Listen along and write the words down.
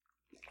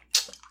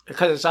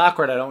because it's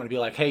awkward, I don't want to be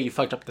like, hey, you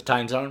fucked up the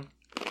time zone.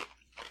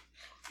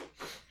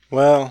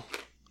 Well,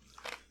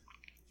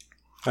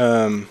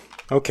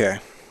 okay.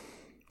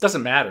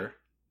 Doesn't matter.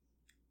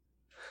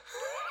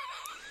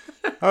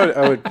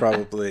 I would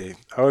probably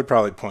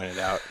point it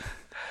out.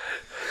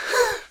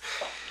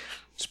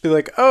 Just be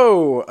like,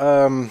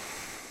 it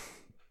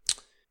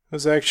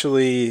was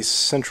actually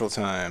Central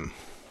Time.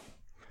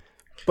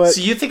 But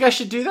so you think I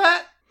should do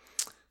that?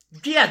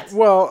 Yeah.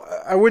 Well,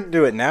 I wouldn't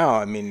do it now.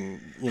 I mean,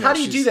 how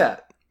do you do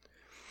that?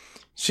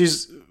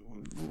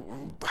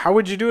 How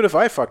would you do it if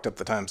I fucked up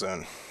the time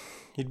zone?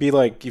 You'd be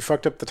like, you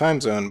fucked up the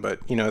time zone, but,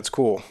 it's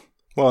cool.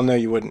 Well, no,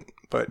 you wouldn't.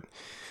 But,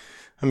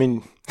 I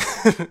mean,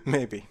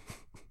 maybe.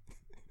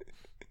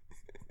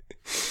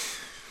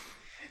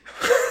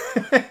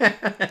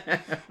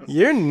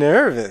 You're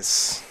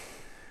nervous.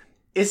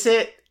 Is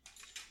it?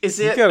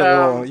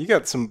 You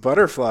got some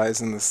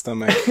butterflies in the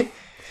stomach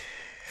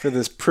for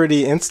this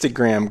pretty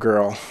Instagram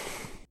girl.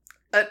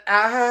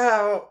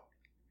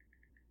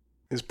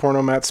 Is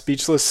Porno Matt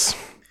speechless?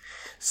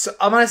 So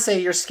I'm going to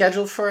say you're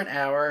scheduled for an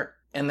hour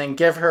and then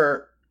give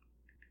her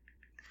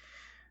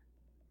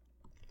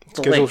the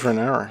scheduled link. For an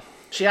hour.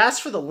 She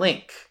asked for the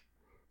link.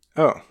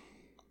 Oh.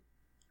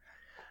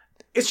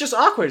 It's just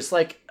awkward. It's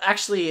like,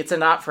 actually, it's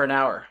not for an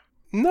hour.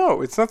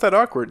 No, it's not that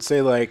awkward.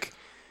 Say like,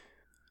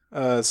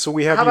 so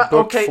we have you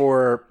booked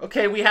for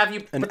we have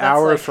you an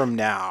hour from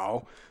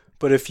now,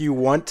 but if you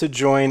want to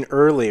join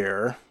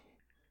earlier,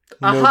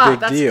 no big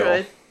that's deal.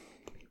 Good.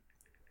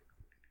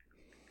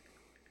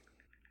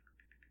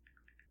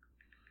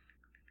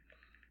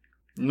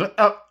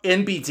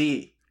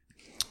 NBD.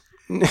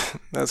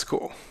 That's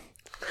cool.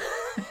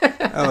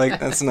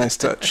 That's a nice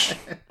touch.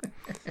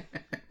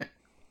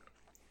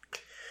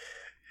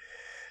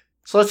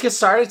 So let's get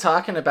started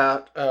talking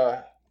about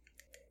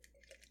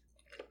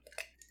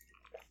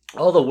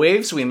all the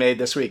waves we made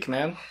this week,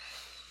 man.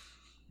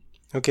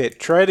 Okay,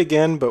 try it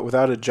again, but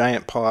without a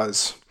giant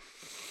pause.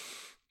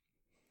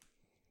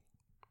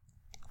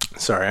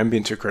 Sorry, I'm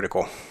being too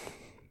critical.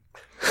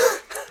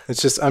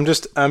 It's just I'm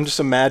just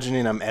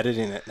imagining I'm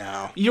editing it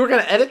now. You were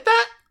gonna edit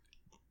that?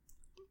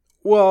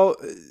 Well,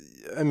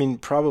 I mean,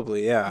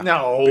 probably, yeah.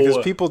 No, because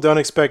people don't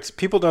expect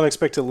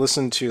to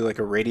listen to like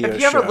a radio show.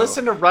 Have you ever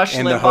listened to Rush Limbaugh?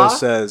 And the host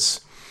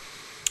says,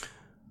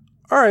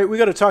 "All right, we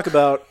got to talk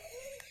about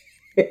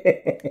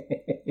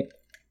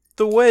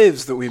the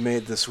waves that we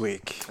made this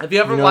week." Have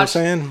you ever watched?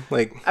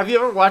 Have you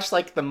ever watched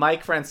like the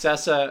Mike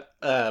Francesa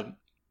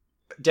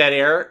dead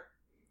air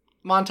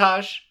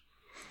montage?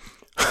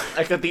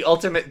 Like the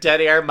ultimate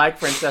dead air Mike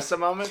Francesa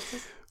moment?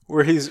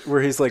 Where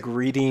he's like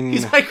reading...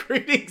 He's like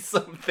reading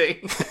something.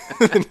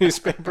 The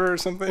newspaper or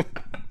something.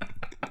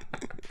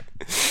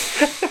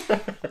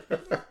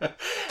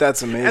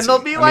 That's amazing. And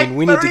they'll be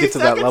we need to get to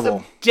that level.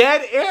 Of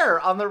dead air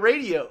on the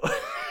radio.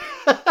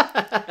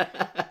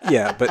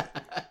 Yeah,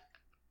 but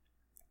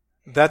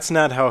that's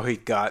not how he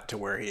got to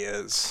where he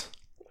is.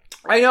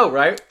 I know,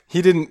 right?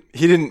 He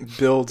didn't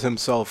build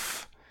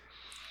himself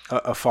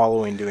a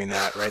following doing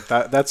that, right?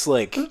 That's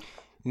like...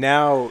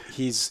 Now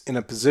he's in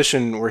a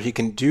position where he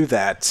can do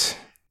that.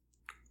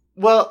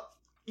 Well,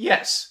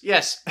 yes.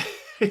 Yes.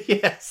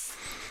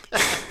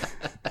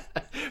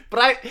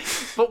 But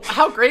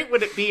how great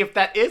would it be if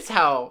that is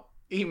how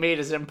he made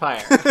his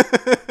empire?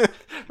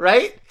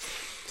 Right?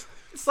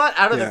 It's not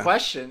out of the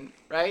question,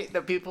 right?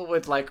 That people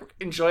would like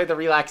enjoy the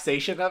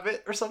relaxation of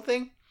it or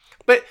something.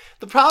 But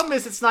the problem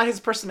is it's not his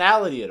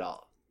personality at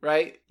all,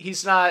 right?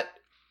 He's not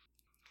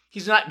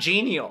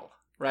genial.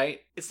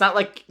 Right? It's not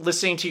like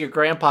listening to your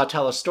grandpa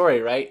tell a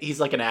story, right? He's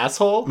like an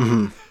asshole.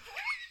 Mm-hmm.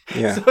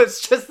 Yeah. So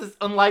it's just this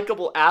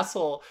unlikable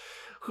asshole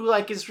who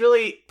like is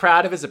really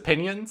proud of his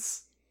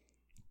opinions.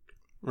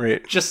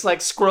 Right. Just like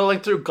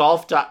scrolling through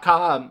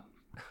golf.com,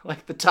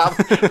 like the top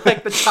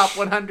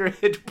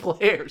 100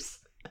 players.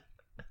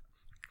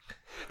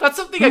 That's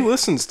something Who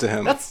listens to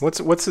him? That's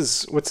what's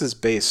his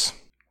base?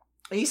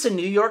 He's a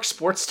New York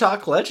sports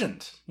talk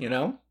legend, you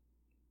know?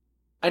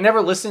 I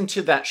never listened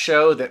to that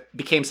show that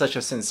became such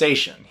a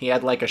sensation. He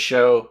had like a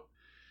show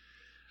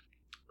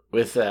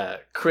with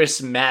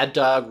Chris Mad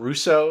Dog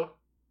Russo,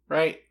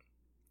 right?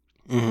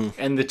 Mm-hmm.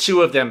 And the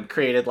two of them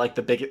created like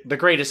the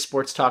greatest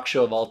sports talk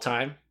show of all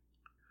time.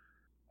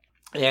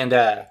 And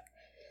but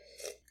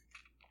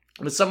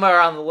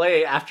somewhere on the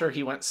way after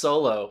he went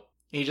solo,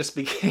 he just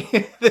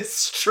became this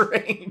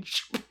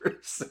strange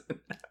person.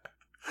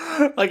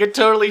 Like a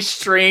totally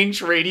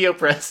strange radio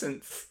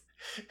presence.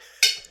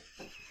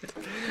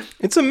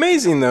 It's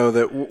amazing, though,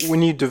 that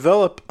when you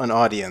develop an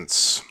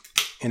audience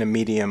in a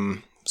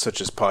medium such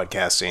as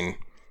podcasting,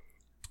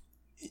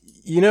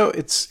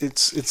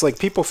 it's like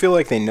people feel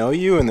like they know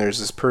you and there's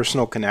this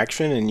personal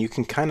connection and you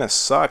can kind of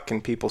suck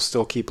and people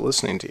still keep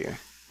listening to you.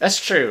 That's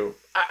true.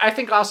 I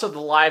think also the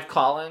live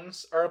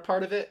call-ins are a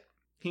part of it.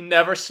 He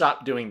never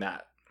stopped doing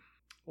that.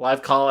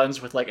 Live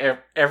call-ins with like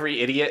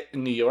every idiot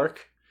in New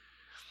York.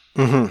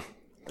 Mm-hmm.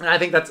 And I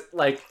think that's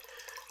like,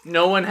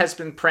 no one has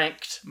been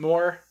pranked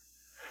more.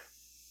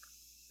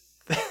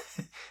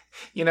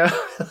 You know,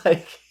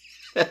 like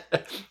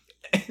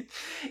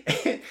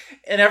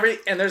and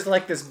there's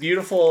like this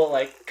beautiful,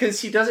 like,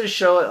 because he doesn't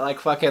show it like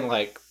fucking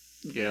like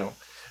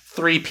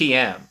 3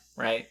 p.m.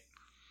 right?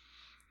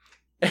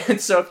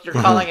 And so if you're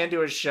calling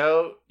into a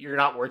show, you're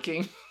not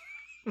working.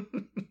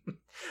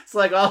 It's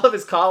like all of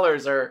his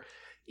callers are,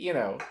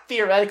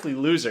 theoretically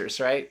losers,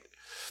 right?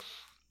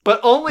 But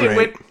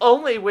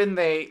only when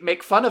they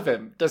make fun of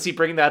him does he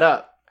bring that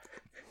up.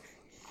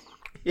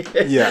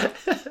 Yeah.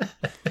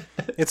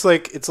 It's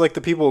like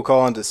the people who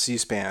call into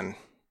C-SPAN,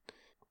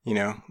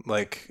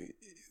 like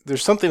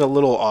there's something a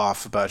little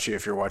off about you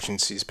if you're watching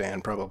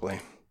C-SPAN, probably.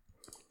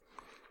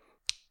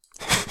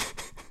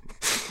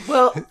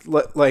 Well,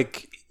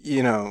 like,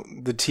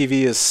 the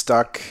TV is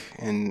stuck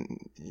and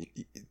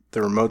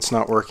the remote's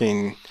not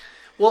working.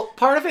 Well,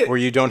 part of it, or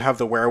you don't have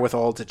the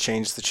wherewithal to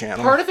change the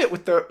channel. Part of it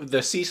with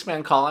the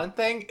C-SPAN call-in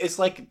thing is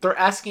like they're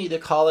asking you to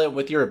call in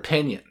with your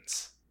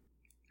opinions,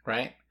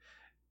 right?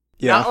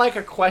 Yeah. Not like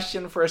a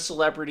question for a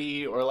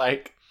celebrity or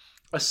like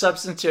a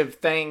substantive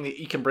thing that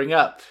you can bring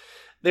up.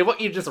 They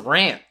want you to just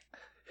rant,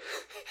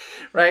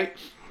 right?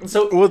 And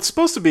so, well, it's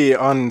supposed to be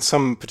on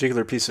some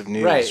particular piece of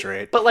news,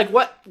 right? But like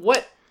what?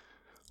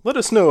 Let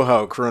us know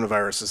how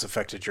coronavirus has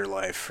affected your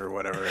life or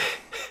whatever.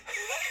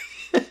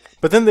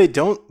 But then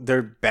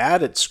they're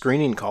bad at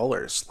screening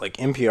callers. Like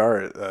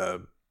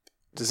NPR,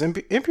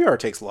 NPR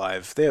takes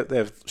live. They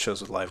have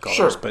shows with live callers,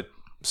 sure. But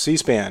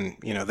C-SPAN,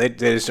 they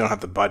just don't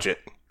have the budget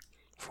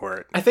for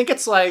it. I think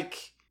it's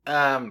like,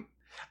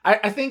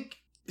 I think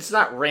it's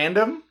not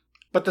random,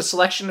 but the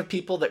selection of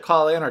people that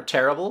call in are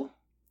terrible,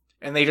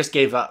 and they just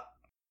gave up.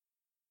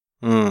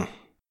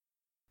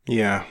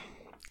 Yeah.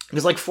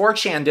 Because like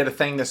 4chan did a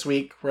thing this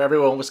week where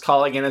everyone was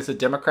calling in as a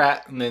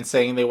Democrat and then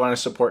saying they want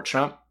to support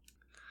Trump.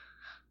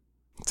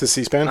 To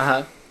C-SPAN?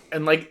 Uh-huh.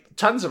 And like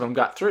tons of them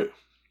got through,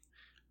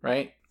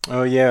 right?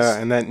 Oh yeah,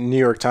 and that New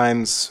York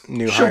Times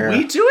new hire. Should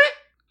we do it?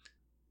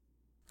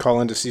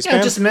 Call into C-SPAN?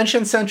 Yeah, just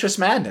mention Centrist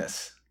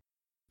Madness,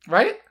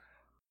 right?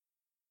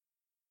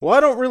 Well, I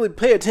don't really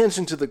pay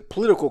attention to the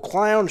political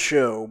clown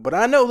show, but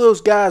I know those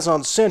guys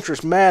on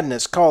Centrist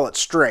Madness call it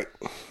straight.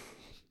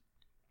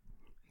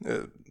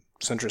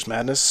 Centrist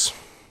Madness.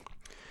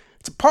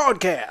 It's a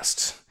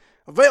podcast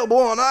available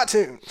on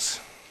iTunes.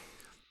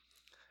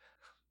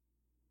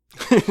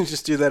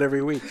 Just do that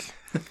every week.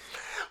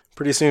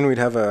 Pretty soon we'd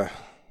have a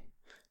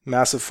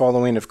massive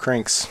following of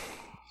cranks.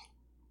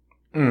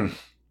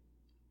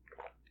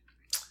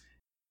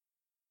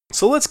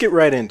 So let's get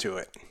right into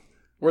it.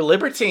 We're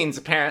libertines,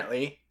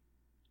 apparently.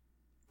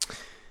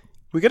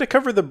 We got to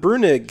cover the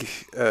Brunig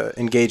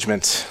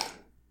engagement.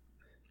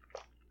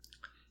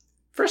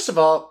 First of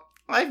all,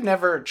 I've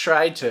never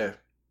tried to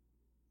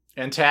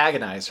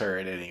antagonize her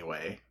in any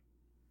way.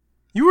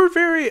 You were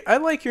I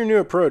like your new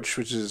approach,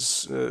 which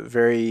is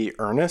very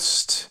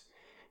earnest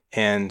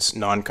and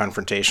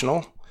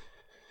non-confrontational.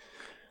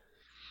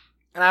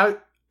 And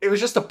it was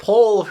just a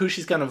poll of who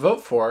she's going to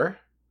vote for.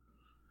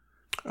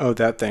 Oh,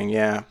 that thing,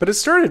 yeah. But it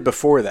started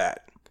before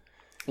that.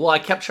 Well, I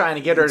kept trying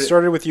to get her It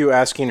started with you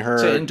asking her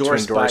to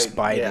endorse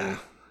Biden. Yeah.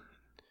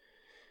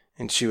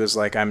 And she was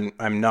like, I'm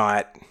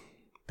not,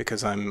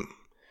 because I'm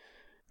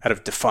out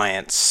of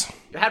defiance.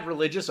 It had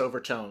religious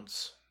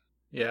overtones.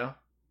 Yeah.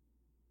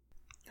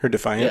 Her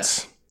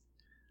defiance? Yeah.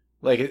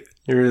 Like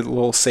your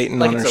little Satan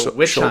like on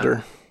her shoulder.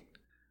 Hunt.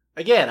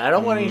 Again, I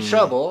don't want any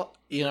trouble.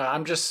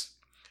 I'm just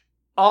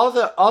all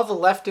the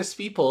leftist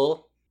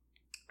people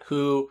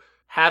who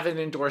haven't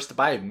endorsed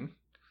Biden,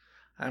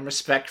 I'm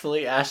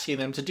respectfully asking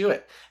them to do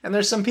it. And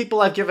there's some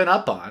people I've given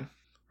up on,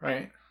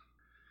 right?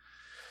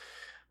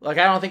 Like,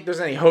 I don't think there's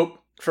any hope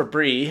for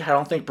Bree. I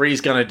don't think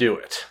Bree's going to do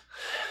it.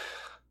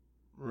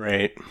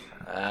 Right.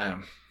 I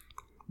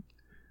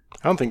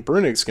don't think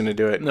Brunig's going to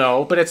do it.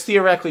 No, but it's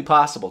theoretically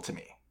possible to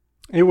me.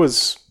 It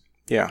was,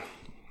 yeah.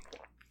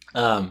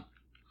 It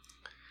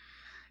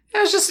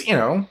was just,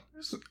 it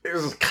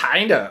was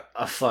kind of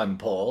a fun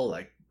poll,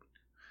 like,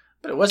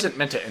 but it wasn't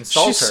meant to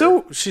insult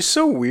her. She's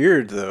so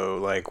weird, though,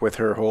 like, with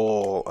her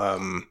whole,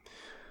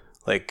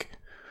 like,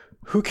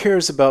 who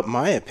cares about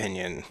my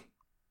opinion?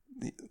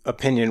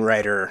 Opinion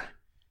writer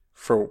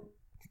for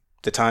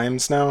the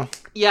Times now?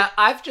 Yeah,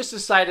 I've just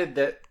decided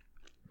that.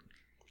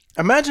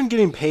 Imagine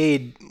getting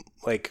paid,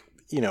 like,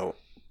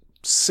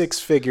 6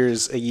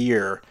 figures a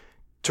year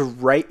to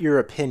write your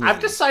opinion. I've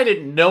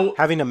decided no.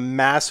 Having a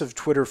massive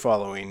Twitter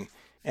following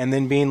and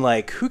then being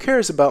like, who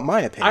cares about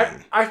my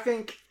opinion? I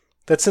think.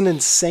 That's an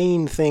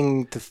insane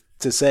thing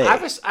to say.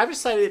 I've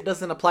decided it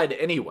doesn't apply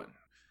to anyone,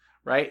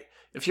 right?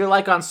 If you're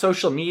like on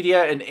social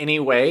media in any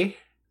way,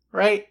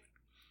 right?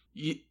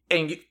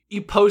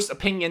 You post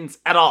opinions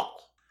at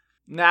all.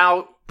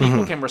 Now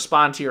people can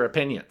respond to your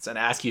opinions and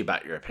ask you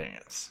about your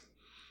opinions.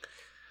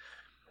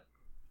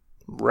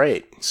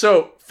 Right.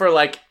 So for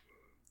like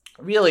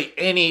really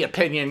any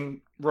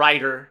opinion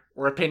writer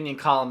or opinion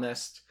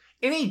columnist,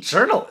 any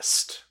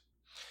journalist,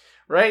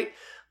 right?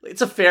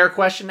 It's a fair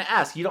question to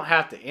ask. You don't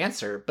have to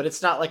answer, but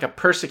it's not like a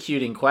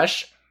persecuting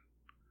question.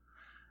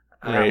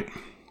 Right.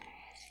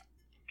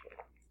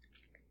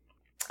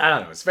 I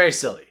don't know. It's very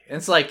silly.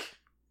 It's like,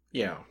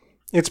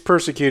 It's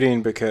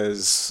persecuting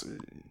because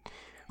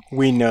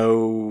we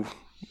know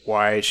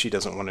why she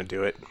doesn't want to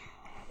do it.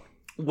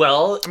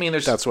 Well, I mean,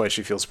 that's why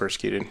she feels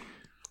persecuted.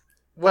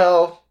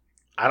 Well,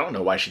 I don't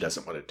know why she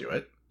doesn't want to do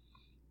it.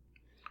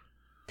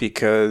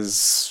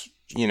 Because,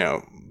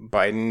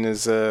 Biden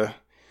is a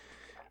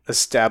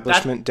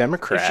establishment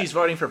Democrat. If she's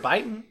voting for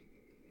Biden,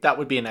 that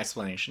would be an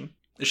explanation.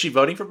 Is she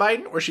voting for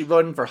Biden or is she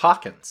voting for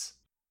Hawkins?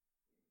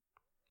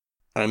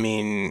 I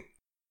mean,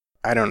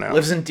 I don't know.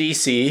 Lives in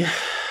D.C.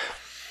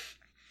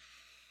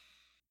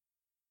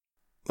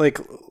 Like,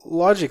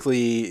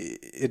 logically,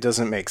 it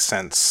doesn't make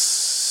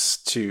sense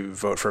to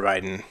vote for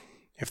Biden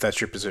if that's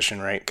your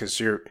position, right? Because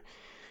you're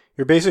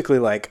basically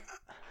like,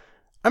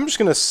 I'm just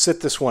going to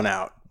sit this one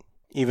out,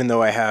 even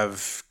though I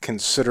have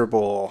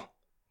considerable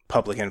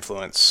public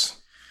influence.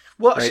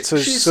 Well, right?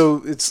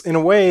 So it's in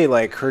a way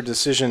like her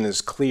decision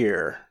is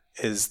clear,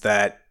 is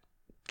that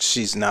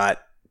she has no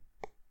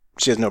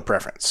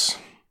preference,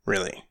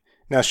 really.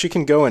 Now, she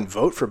can go and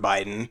vote for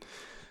Biden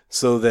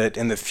so that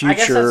in the future... I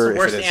guess that's the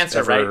worst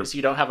answer, right? Is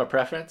you don't have a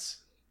preference?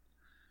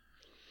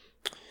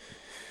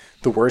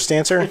 The worst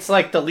answer? It's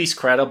like the least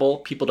credible.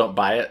 People don't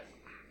buy it.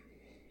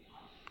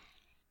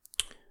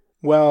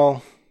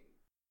 Well,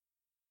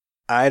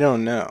 I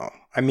don't know.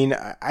 I mean,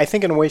 I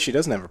think in a way she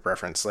doesn't have a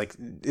preference. Like,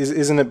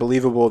 isn't it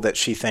believable that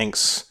she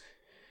thinks,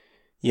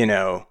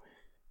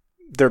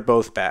 they're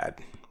both bad,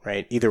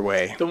 right? Either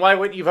way. Then why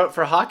wouldn't you vote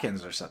for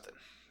Hawkins or something?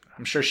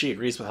 I'm sure she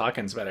agrees with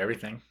Hawkins about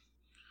everything.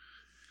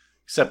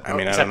 Except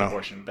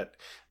abortion. But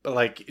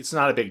like, it's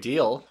not a big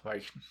deal.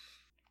 Like,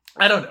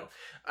 I don't know.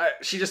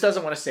 She just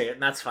doesn't want to say it,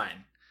 and that's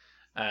fine.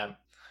 But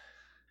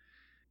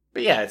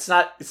yeah, it's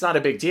not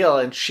a big deal.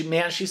 And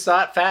she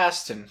saw it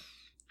fast and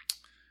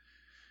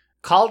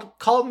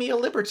called me a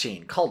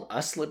libertine. Called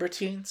us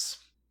libertines.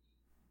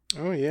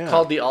 Oh yeah.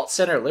 Called the alt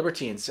center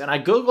libertines, and I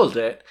googled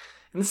it,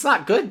 and it's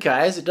not good,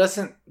 guys. It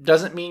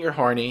doesn't mean you're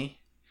horny.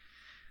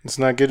 It's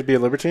not good to be a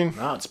libertine?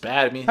 No, it's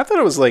bad. I mean, I thought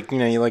it was like,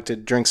 you like to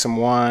drink some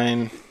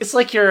wine. It's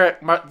like you're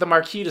the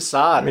Marquis de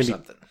Sade or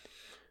something.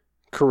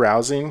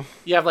 Carousing.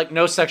 You have like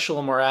no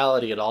sexual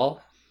morality at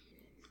all.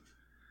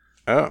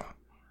 Oh.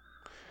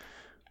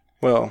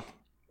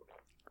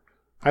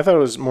 I thought it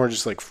was more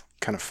just like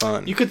kind of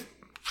fun. You could,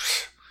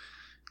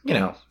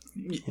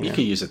 you could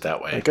use it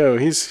that way. Like, oh,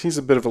 he's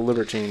a bit of a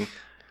libertine.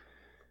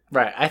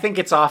 Right. I think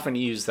it's often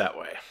used that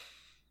way.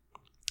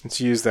 It's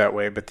used that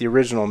way, but the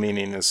original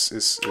meaning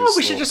is well,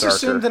 we should just darker.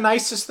 Assume the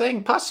nicest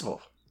thing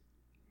possible.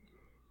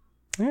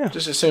 Yeah.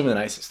 Just assume the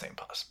nicest thing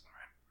possible.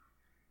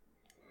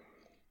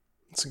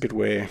 It's a good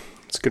way.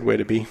 It's a good way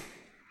to be.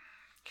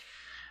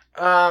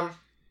 What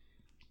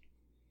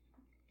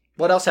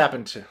else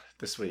happened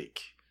this week?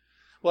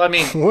 Well, I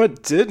mean,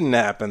 what didn't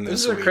happen this week?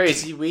 This is a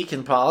crazy week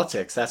in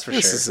politics, that's for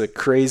sure. This is a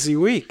crazy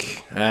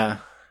week. Yeah.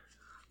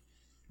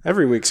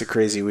 Every week's a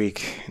crazy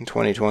week in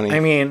 2020. I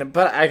mean,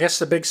 but I guess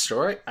the big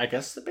story is,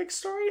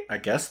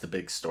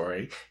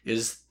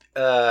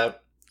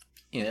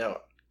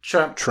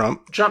 Trump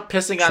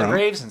pissing on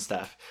graves and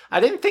stuff. I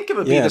didn't think it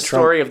would be the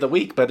story of the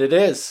week, but it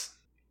is.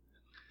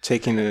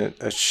 Taking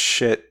a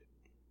shit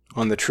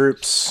on the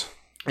troops.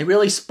 It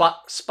really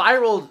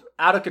spiraled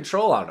out of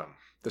control on him,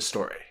 the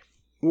story.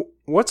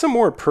 What's a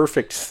more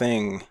perfect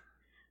thing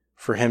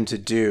for him to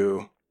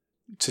do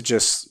to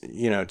just,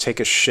 take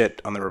a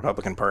shit on the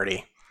Republican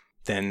Party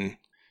than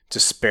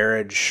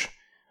disparage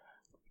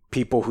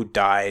people who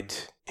died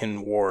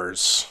in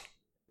wars?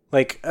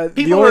 Like,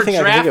 the only thing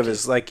I can think of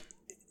is like,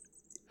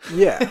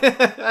 yeah.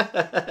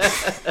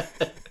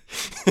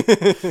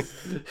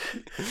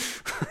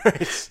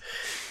 Right.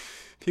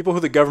 People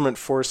who the government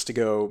forced to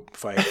go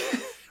fight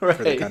right.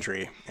 for the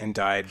country and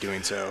died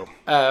doing so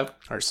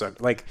are sucked.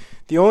 Like,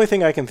 the only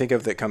thing I can think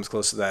of that comes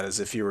close to that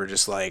is if you were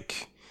just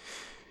like,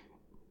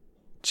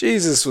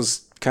 Jesus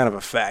was kind of a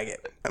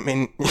faggot. I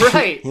mean,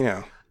 right.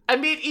 I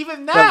mean,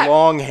 even that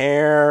long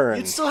hair.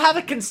 You'd still have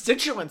a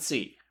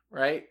constituency,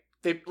 right?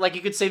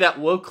 You could say that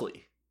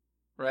locally,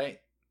 right?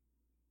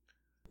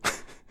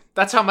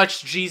 That's how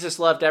much Jesus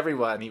loved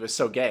everyone. He was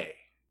so gay.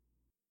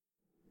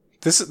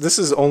 This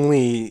is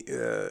only,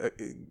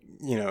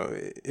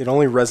 it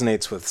only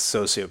resonates with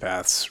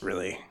sociopaths,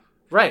 really.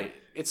 Right.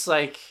 It's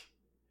like,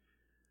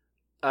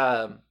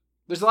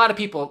 there's a lot of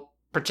people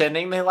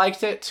pretending they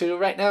liked it too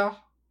right now.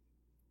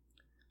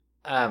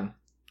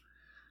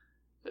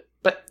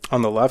 But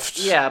on the left,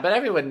 yeah, but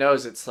everyone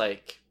knows it's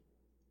like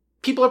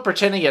people are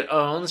pretending it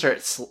owns or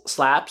it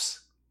slaps,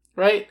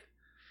 right?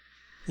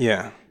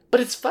 Yeah. But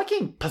it's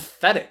fucking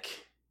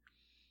pathetic,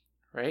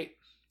 right?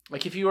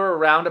 Like, if you were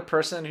around a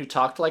person who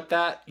talked like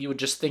that, you would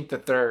just think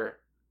that they're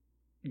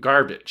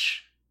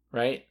garbage,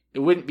 right? It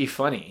wouldn't be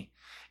funny.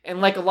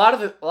 And like a lot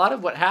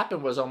of what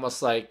happened was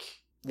almost like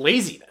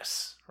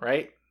laziness,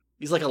 right?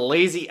 He's like a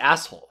lazy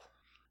asshole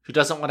who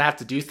doesn't want to have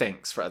to do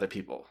things for other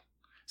people.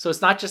 So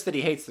it's not just that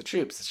he hates the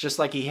troops. It's just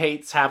like he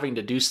hates having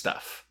to do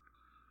stuff.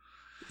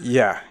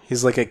 Yeah,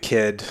 he's like a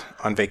kid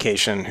on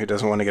vacation who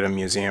doesn't want to go to a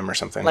museum or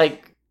something.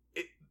 Like,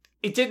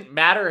 it didn't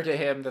matter to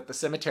him that the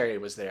cemetery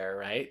was there,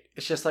 right?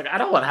 It's just like, I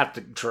don't want to have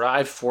to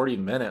drive 40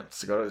 minutes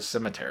to go to the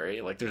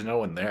cemetery. Like, there's no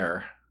one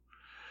there,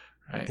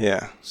 right?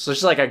 Yeah. So it's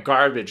just like a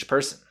garbage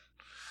person.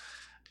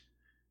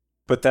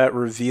 But that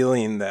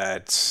revealing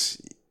that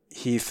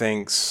he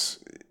thinks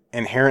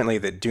inherently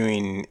that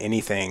doing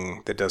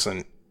anything that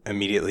doesn't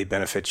immediately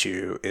benefit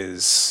you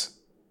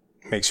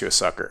makes you a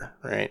sucker,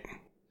 right?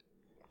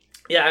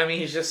 Yeah, I mean,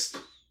 he's just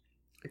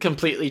a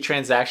completely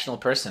transactional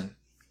person.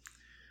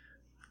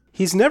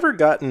 He's never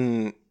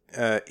gotten,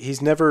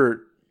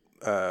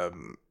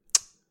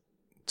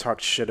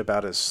 talked shit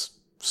about his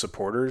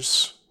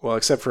supporters. Well,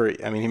 except for,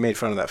 I mean, he made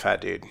fun of that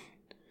fat dude.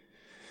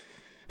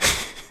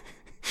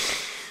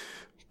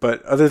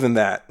 But other than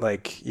that,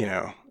 like, you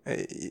know,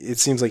 it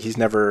seems like he's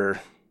never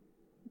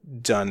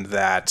done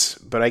that.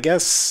 But I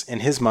guess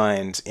in his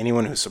mind,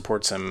 anyone who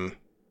supports him,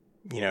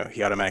 you know,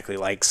 he automatically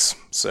likes.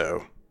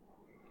 So,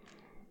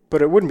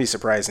 but it wouldn't be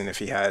surprising if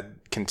he had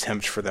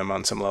contempt for them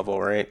on some level,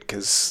 right?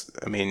 Because,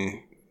 I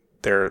mean,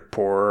 they're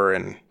poor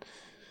and,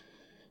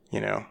 you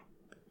know,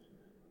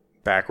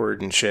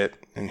 backward and shit.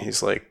 And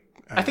he's like,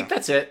 I think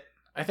that's it.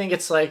 I think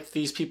it's like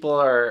these people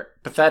are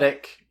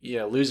pathetic, you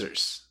know,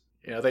 losers.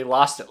 You know, they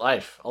lost at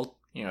life.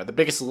 You know, the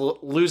biggest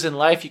lose in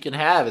life you can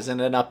have is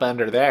ending up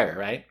under there,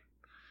 right?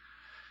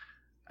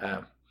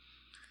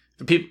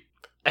 The people,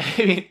 I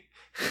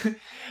mean,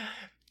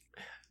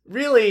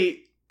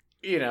 really,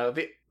 you know,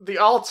 the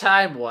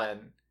all-time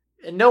one,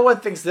 and no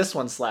one thinks this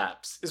one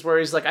slaps, is where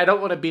he's like, I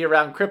don't want to be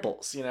around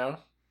cripples, you know?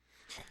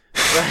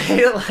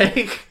 Right?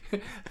 Like,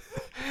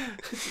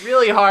 it's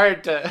really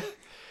hard to...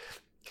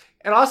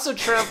 And also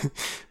Trump...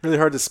 really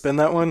hard to spin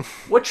that one.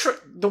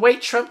 The way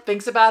Trump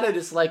thinks about it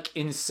is, like,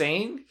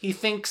 insane. He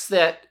thinks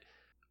that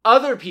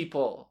other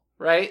people,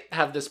 right,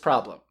 have this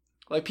problem.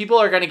 Like, people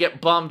are going to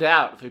get bummed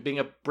out if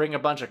we bring a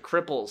bunch of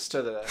cripples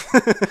to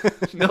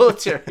the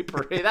military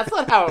parade. That's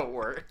not how it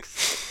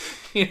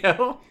works, you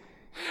know?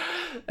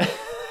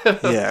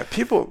 Yeah,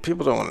 people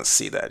don't want to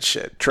see that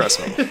shit. Trust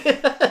me.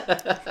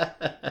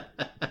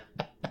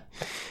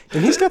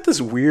 And he's got this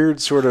weird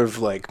sort of,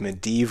 like,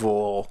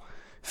 medieval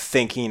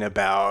thinking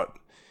about,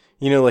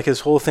 you know, like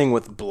his whole thing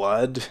with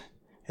blood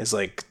is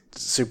like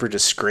super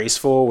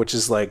disgraceful, which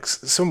is like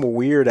some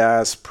weird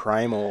ass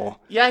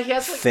primal yeah, he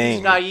has like thing.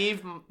 These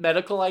naive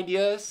medical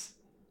ideas,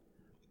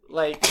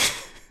 like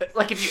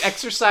if you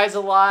exercise a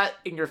lot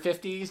in your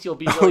 50s, you'll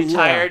be really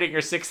tired in your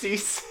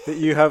 60s. That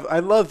you have, I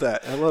love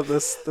that. I love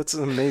this. That's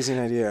an amazing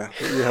idea.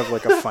 That you have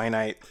like a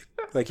finite,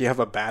 like you have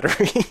a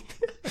battery,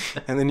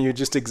 and then you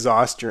just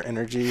exhaust your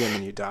energy and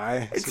then you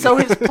die. So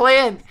his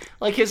plan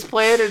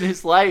in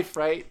his life,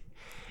 right,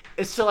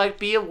 is to like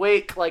be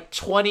awake like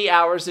 20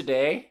 hours a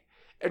day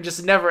and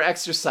just never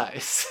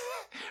exercise,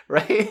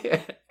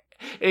 right?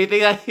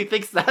 And he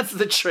thinks that's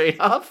the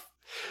trade-off,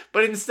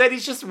 but instead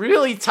he's just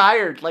really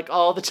tired like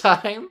all the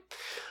time.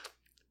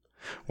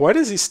 Why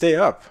does he stay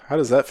up? How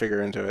does that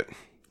figure into it?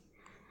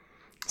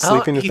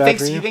 Sleeping is bad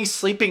for you? He thinks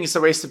sleeping is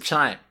a waste of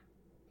time.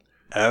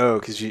 Oh,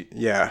 because you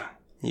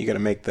got to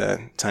make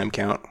the time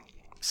count.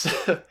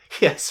 So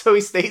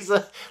he stays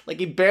like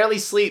he barely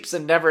sleeps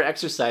and never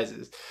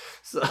exercises.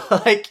 So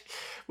like,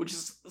 which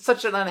is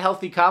such an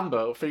unhealthy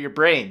combo for your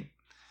brain.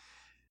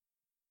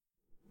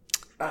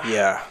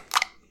 Yeah.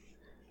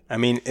 I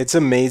mean, it's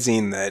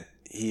amazing that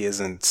he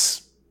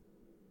isn't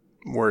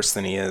worse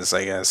than he is,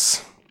 I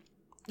guess.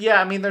 Yeah,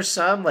 I mean, there's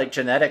some like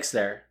genetics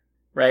there,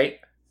 right?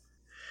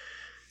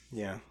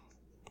 Yeah.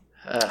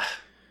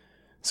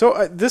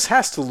 So this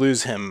has to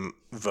lose him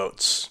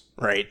votes,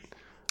 right?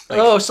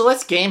 Like, so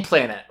let's game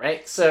plan it,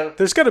 right? So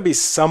there's got to be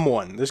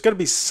someone. There's got to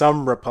be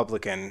some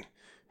Republican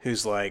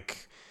who's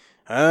like,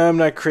 I'm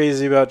not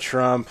crazy about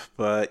Trump,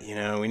 but, you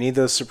know, we need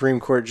those Supreme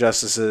Court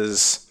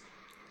justices.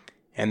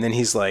 And then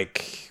he's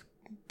like,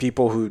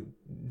 people who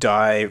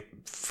die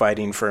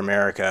fighting for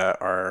America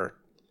are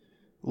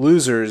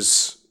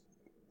losers,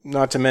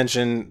 not to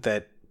mention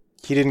that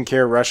he didn't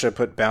care Russia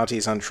put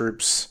bounties on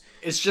troops.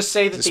 It's just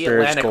say that the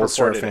Atlantic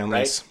reported it,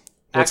 right?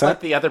 Act like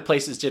the other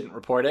places didn't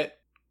report it,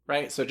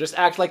 right? So just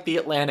act like the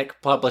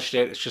Atlantic published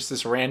it. It's just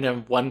this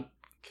random one,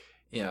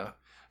 you know,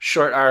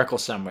 short article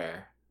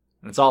somewhere.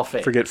 And it's all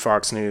fake. Forget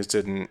Fox News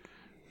didn't.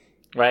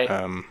 Right?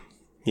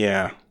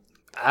 Yeah.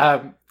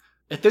 At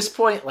this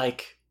point,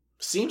 like,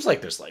 seems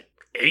like there's like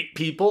 8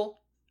 people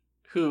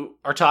who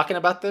are talking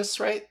about this,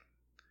 right?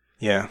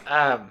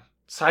 Yeah.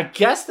 So I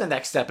guess the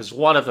next step is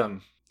one of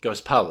them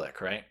goes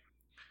public, right?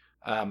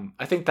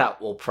 I think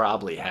that will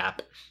probably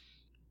happen.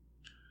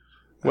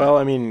 Well,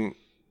 I mean,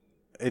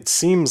 it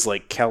seems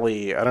like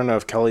Kelly, I don't know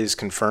if Kelly's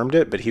confirmed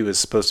it, but he was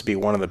supposed to be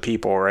one of the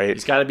people, right?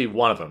 He's got to be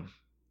one of them,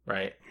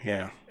 right?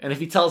 Yeah. And if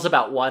he tells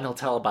about one, he'll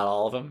tell about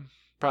all of them,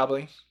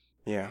 probably.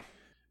 Yeah.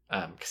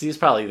 Because he's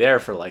probably there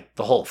for, like,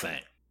 the whole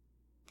thing,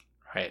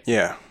 right?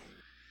 Yeah.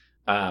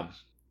 I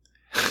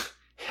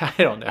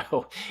don't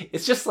know.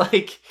 It's just,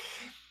 like,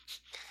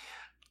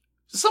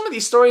 some of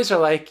these stories are,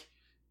 like,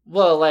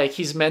 well, like,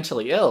 he's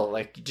mentally ill.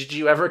 Like, did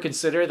you ever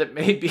consider that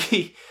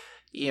maybe,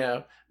 you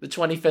know, the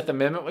 25th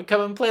Amendment would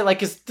come and play? Like,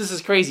 this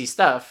is crazy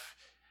stuff,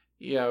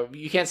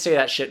 you can't say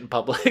that shit in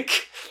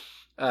public.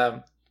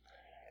 So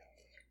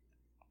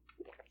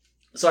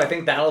I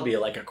think that'll be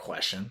like a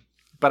question.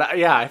 But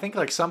yeah, I think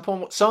like some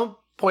point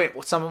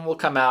someone will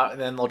come out and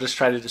then they'll just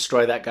try to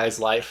destroy that guy's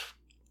life.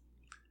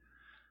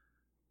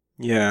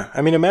 Yeah.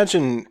 I mean,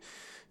 imagine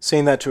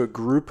saying that to a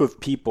group of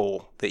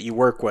people that you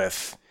work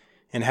with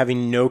and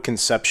having no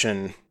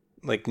conception,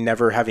 like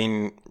never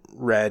having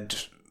read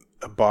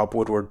a Bob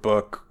Woodward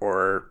book,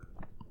 or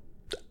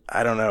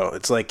I don't know.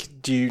 It's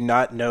like, do you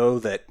not know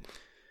that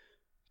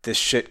this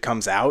shit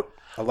comes out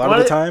a lot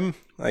of the time?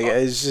 Like,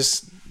 it's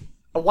just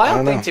a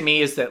wild thing to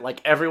me is that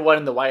like everyone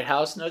in the White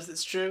House knows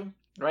it's true,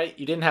 right?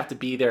 You didn't have to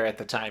be there at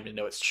the time to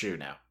know it's true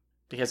now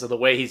because of the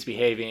way he's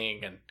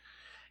behaving, and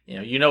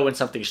you know when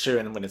something's true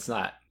and when it's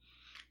not.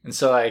 And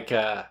so like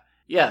the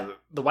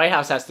White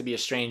House has to be a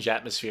strange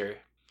atmosphere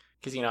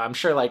because I'm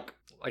sure like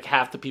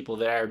half the people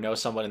there know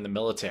someone in the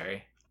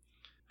military,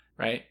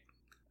 right?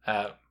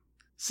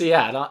 So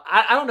yeah,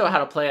 I don't know how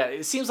to play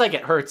it. It seems like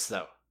it hurts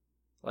though.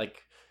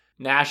 Like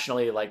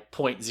nationally, like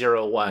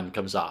 0.01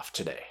 comes off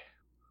today.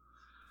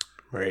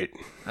 Right.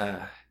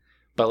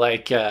 But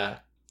like I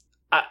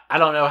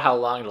don't know how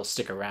long it'll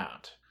stick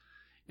around.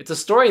 It's a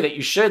story that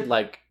you should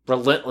like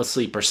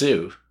relentlessly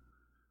pursue.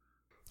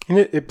 And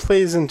it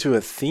plays into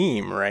a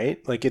theme,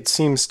 right? Like it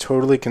seems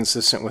totally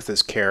consistent with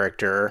his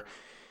character.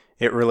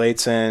 It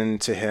relates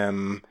into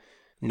him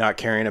not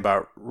caring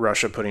about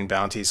Russia putting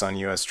bounties on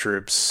U.S.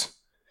 troops.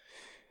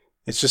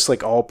 It's just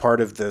like all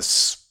part of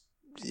this,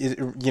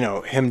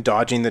 him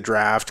dodging the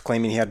draft,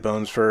 claiming he had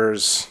bone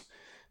spurs,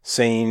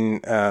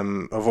 saying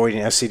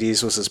avoiding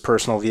STDs was his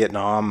personal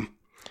Vietnam.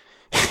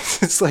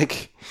 It's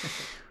like,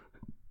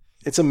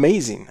 it's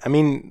amazing. I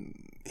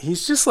mean,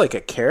 he's just like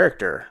a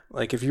character.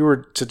 Like if you were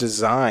to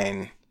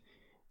design,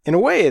 in a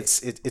way,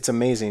 it's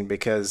amazing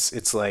because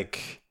it's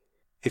like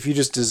if you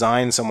just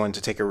design someone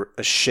to take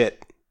a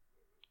shit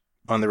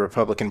on the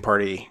Republican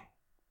Party,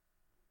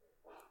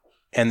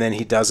 and then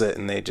he does it,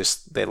 and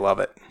they love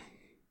it.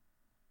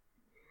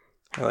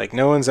 They're like,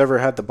 no one's ever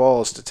had the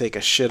balls to take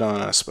a shit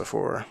on us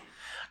before.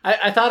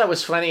 I thought it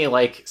was funny,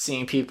 like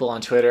seeing people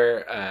on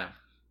Twitter.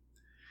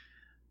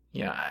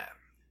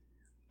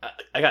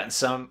 I got in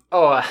some.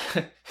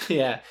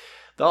 Yeah,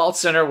 the alt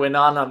center went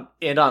on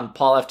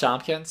Paul F.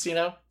 Tompkins.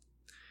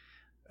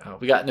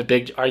 We got in a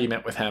big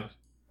argument with him.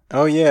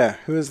 Oh yeah,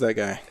 who is that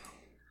guy?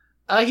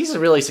 He's a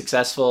really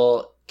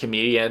successful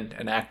comedian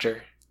and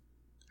actor.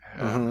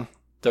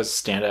 Does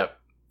stand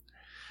up.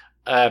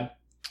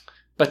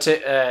 But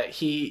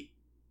he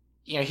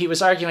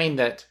was arguing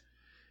that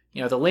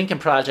the Lincoln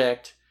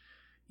Project,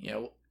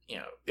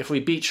 if we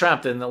beat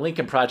Trump, then the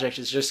Lincoln Project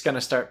is just going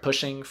to start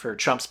pushing for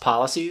Trump's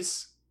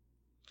policies.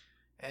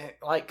 And,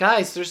 like,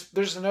 guys,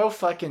 there's no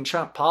fucking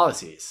Trump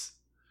policies,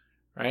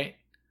 right?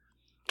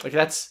 Like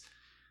that's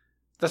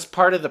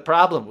part of the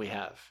problem we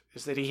have,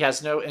 is that he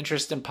has no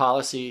interest in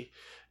policy,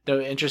 no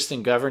interest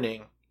in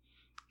governing.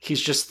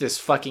 He's just this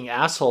fucking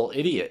asshole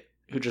idiot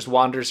who just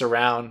wanders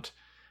around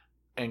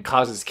and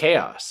causes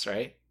chaos,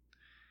 right?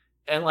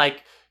 And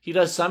like he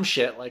does some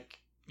shit, like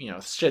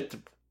shit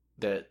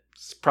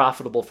that's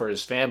profitable for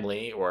his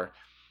family, or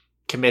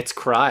commits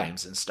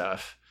crimes and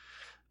stuff.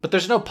 But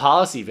there's no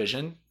policy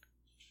vision.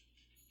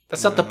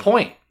 That's not the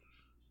point.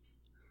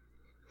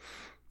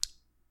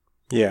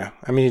 Yeah,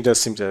 I mean, he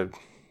does seem to,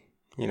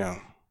 he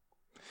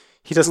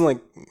doesn't like,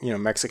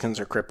 Mexicans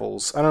or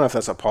cripples. I don't know if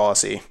that's a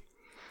policy.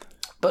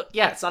 But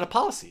yeah, it's not a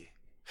policy,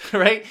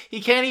 right?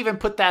 He can't even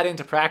put that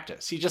into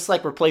practice. He just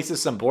like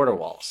replaces some border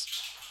walls,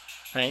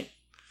 right?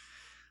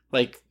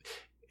 Like,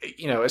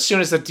 as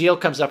soon as the deal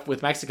comes up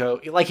with Mexico,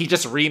 like he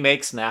just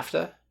remakes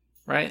NAFTA,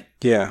 right?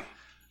 Yeah.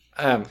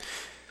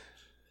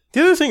 The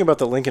other thing about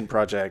the Lincoln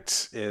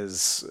Project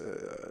is,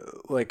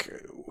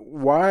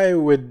 why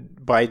would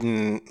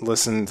Biden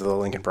listen to the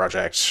Lincoln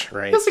Project,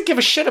 right? He doesn't give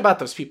a shit about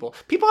those people.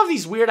 People have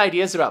these weird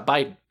ideas about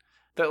Biden,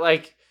 that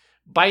like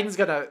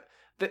that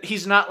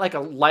he's not like a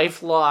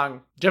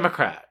lifelong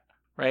Democrat,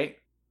 right?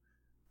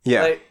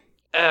 Yeah. Like,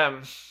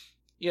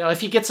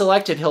 if he gets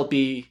elected, he'll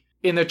be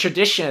in the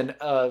tradition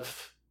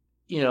of,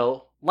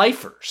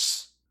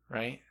 lifers,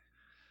 right?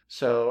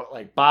 So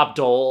like Bob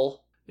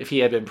Dole, if he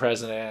had been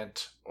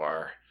president,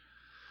 or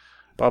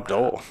Bob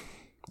Dole,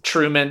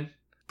 Truman,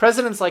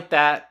 presidents like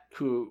that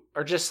who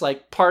are just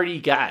like party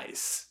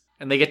guys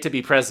and they get to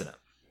be president,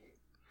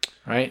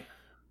 right?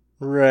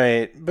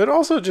 Right. But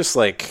also just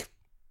like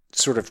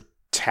sort of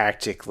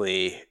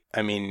tactically,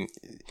 I mean,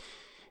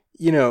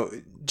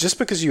 just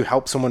because you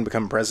help someone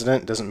become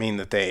president doesn't mean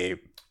that they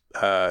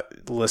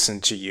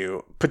listen to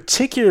you,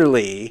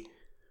 particularly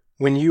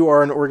when you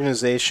are an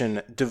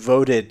organization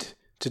devoted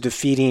to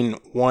defeating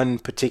one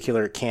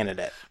particular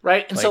candidate.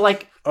 Right. And so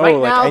like,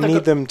 I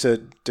need them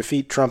to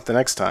defeat Trump the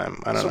next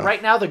time. I don't know. So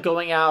right now they're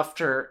going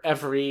after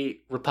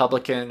every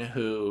Republican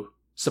who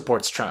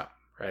supports Trump,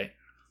 right?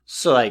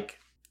 So like,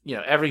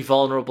 every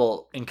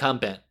vulnerable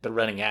incumbent, they're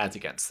running ads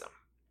against them.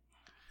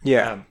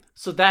 Yeah.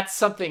 So that's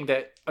something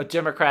that a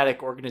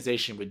Democratic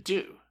organization would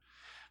do.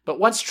 But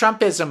once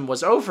Trumpism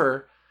was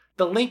over,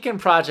 the Lincoln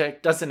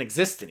Project doesn't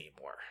exist anymore.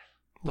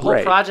 The whole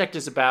Right. project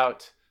is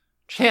about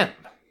him.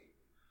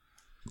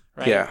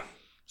 Right? Yeah.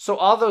 So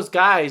all those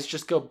guys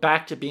just go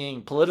back to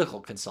being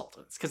political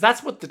consultants. Because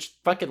that's what the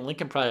fucking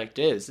Lincoln Project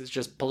is. It's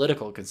just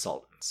political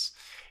consultants.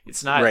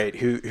 It's not... Right.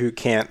 Who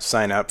can't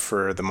sign up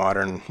for the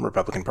modern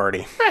Republican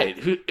Party. Right.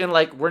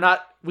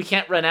 We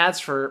can't run ads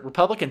for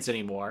Republicans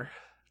anymore.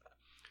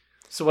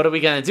 So what are we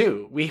going to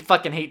do? We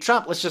fucking hate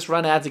Trump. Let's just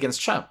run ads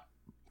against Trump.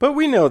 But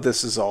we know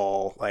this is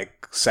all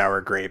like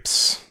sour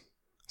grapes.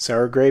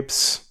 Sour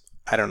grapes?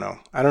 I don't know.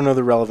 I don't know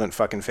the relevant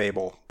fucking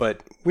fable,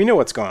 but we know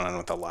what's going on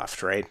with the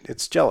left, right?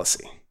 It's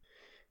jealousy.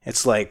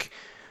 It's like,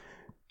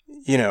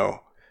 you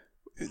know,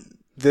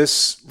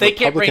 this They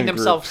can't bring Republican group-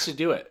 themselves to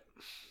do it.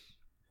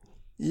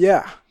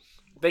 Yeah.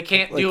 They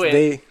can't Like do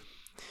it.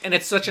 And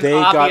it's such an they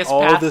obvious got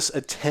all path. this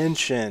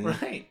attention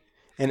Right.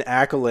 and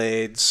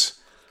accolades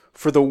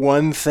for the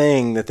one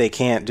thing that they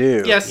can't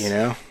do. Yes. You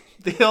know?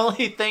 The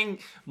only thing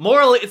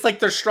morally, it's like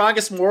their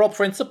strongest moral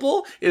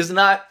principle is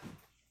not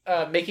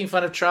making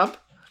fun of Trump.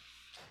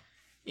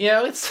 You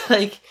know, it's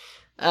like,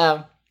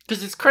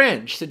 because it's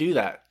cringe to do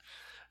that.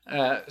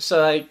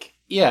 So like,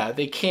 yeah,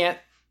 they can't.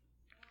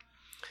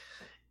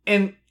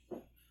 And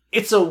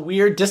it's a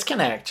weird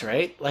disconnect,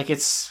 right? Like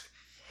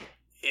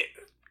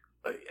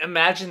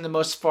imagine the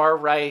most far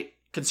right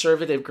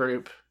conservative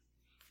group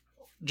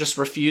just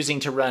refusing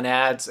to run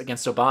ads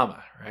against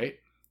Obama, right?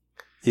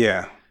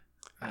 Yeah.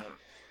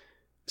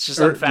 It's just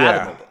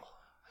unfathomable.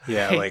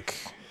 Yeah, Right? like,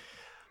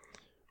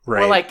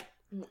 right. Or like,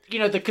 you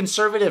know, the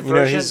conservative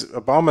version,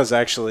 Obama's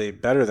actually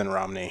better than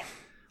Romney.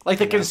 like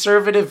the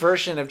conservative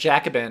version of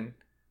Jacobin,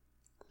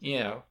 you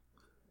know,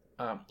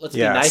 let's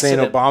be nice saying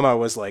to them. Obama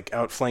was like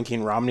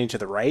outflanking Romney to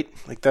the right.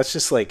 Like, that's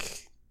just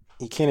like,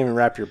 you can't even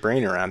wrap your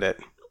brain around it.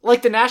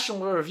 Like the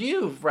National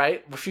Review,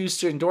 right, refused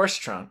to endorse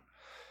Trump,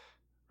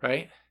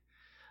 right?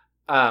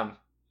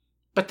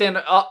 But then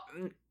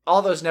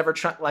all those never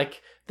Trump,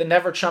 like the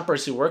never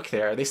Trumpers who work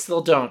there, they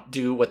still don't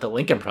do what the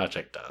Lincoln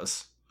Project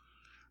does,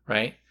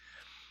 right?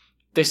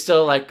 They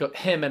still like go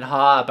him and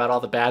haw about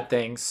all the bad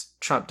things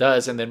Trump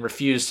does, and then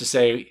refuse to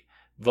say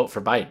vote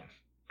for Biden.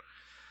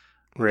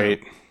 Right.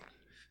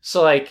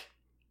 So like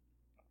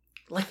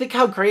think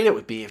how great it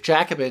would be if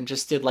Jacobin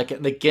just did like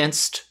an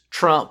against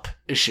Trump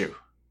issue.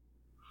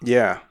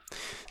 Yeah.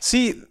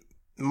 See,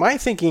 my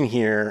thinking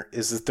here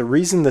is that the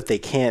reason that they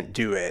can't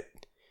do it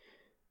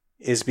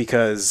is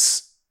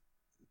because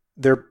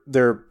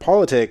their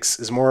politics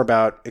is more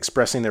about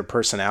expressing their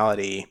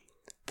personality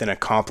than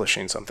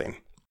accomplishing something.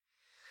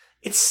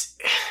 It's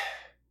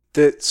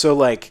So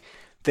like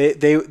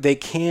they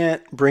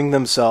can't bring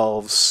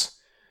themselves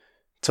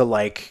to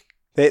like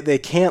they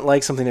can't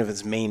like something if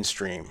it's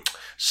mainstream.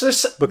 so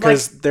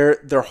Because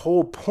their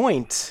whole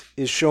point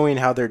is showing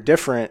how they're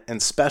different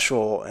and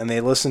special, and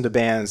they listen to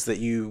bands that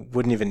you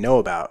wouldn't even know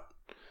about.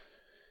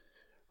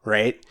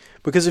 Right?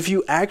 Because if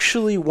you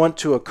actually want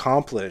to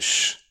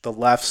accomplish the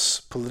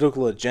left's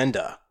political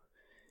agenda,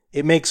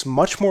 it makes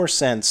much more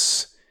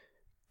sense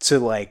to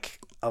like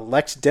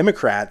elect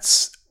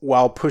Democrats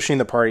while pushing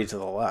the party to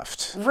the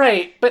left.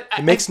 right, but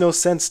It makes no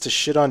sense to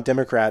shit on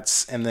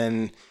Democrats and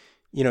then,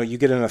 you know, you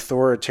get an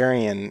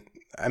authoritarian.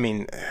 I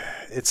mean,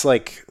 it's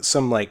like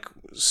some like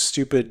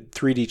stupid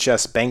 3D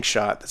chess bank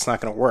shot that's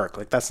not going to work.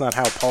 Like, that's not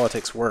how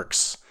politics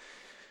works.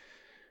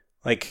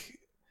 Like,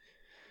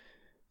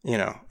 you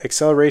know,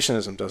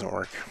 accelerationism doesn't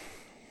work.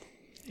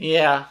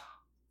 Yeah.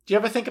 Do you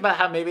ever think about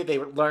how maybe they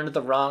learned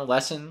the wrong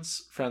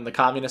lessons from the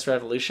communist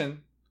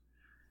revolution?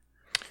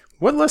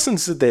 What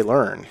lessons did they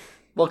learn?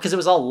 Well, because it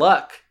was all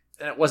luck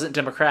and it wasn't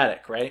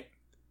democratic, right?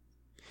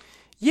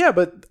 Yeah,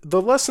 but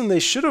the lesson they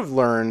should have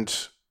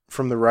learned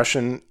from the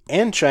Russian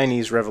and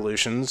Chinese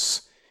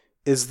revolutions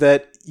is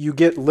that you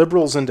get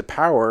liberals into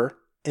power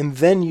and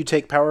then you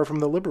take power from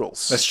the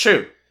liberals. That's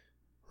true.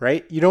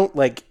 Right? You don't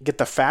like get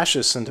the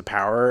fascists into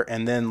power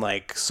and then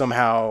like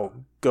somehow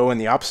go in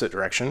the opposite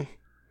direction.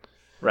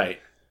 Right.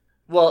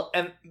 Well,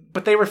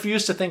 but they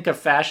refuse to think of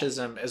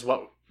fascism as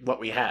what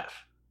we have.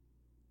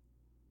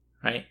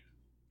 Right?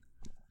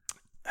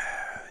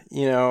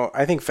 You know,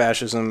 I think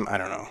fascism, I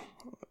don't know.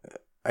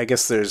 I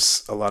guess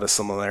there's a lot of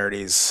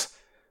similarities.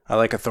 I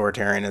like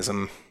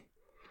authoritarianism.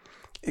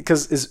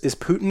 Because is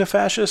Putin a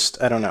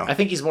fascist? I don't know. I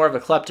think he's more of a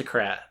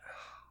kleptocrat.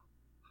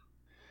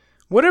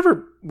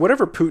 Whatever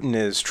Putin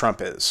is,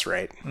 Trump is,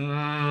 right?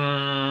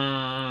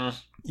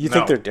 You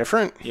think they're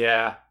different?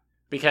 Yeah.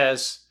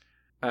 Because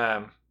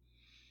I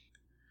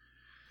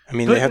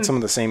mean, they had some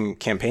of the same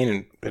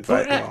campaign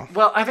advice.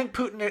 Well, I think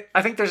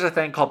there's a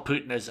thing called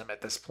Putinism at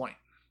this point.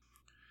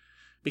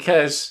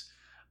 Because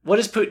what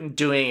is Putin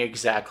doing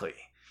exactly?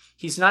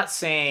 He's not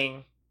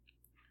saying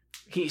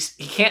he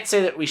can't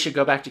say that we should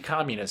go back to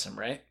communism,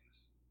 right?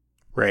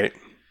 Right.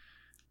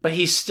 But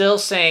he's still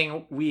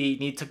saying we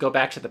need to go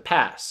back to the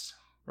past,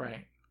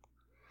 right?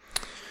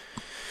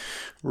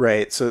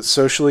 Right. So it's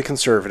socially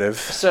conservative.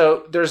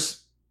 So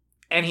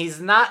he's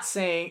not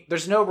saying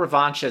there's no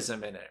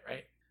revanchism in it,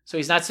 right? So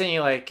he's not saying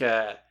like,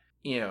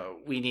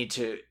 we need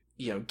to,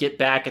 get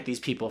back at these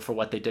people for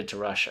what they did to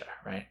Russia,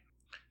 right?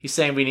 He's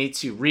saying we need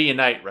to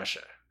reunite Russia,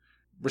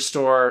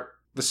 restore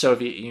the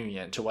Soviet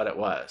Union to what it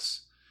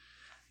was.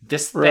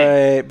 This thing.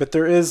 Right, but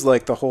there is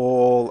like the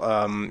whole,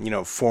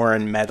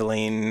 foreign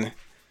meddling,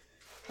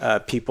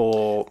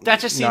 people that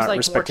just seems not like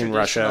respecting more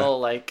traditional, Russia.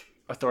 like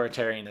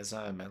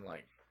authoritarianism and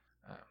like.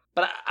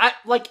 But I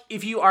like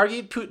if you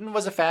argued Putin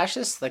was a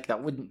fascist, like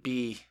that wouldn't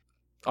be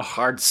a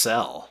hard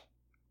sell.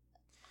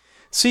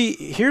 See,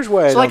 here's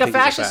why I don't think he's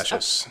a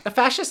fascist. A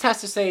fascist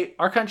has to say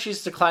our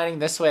country's declining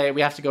this way.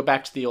 We have to go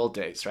back to the old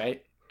days,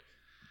 right?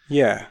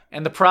 Yeah.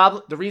 And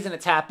the reason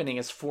it's happening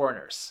is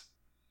foreigners,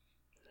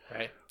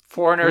 right?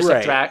 Foreigners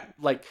have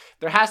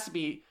there has to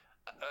be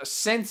a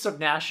sense of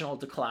national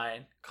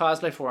decline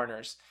caused by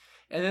foreigners,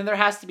 and then there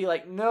has to be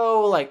like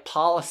no like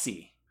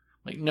policy,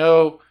 like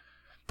no.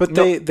 But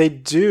they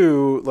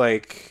do,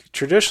 like,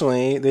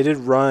 traditionally, they did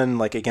run,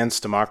 like,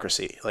 against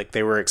democracy. Like,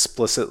 they were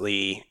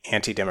explicitly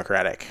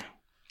anti-democratic.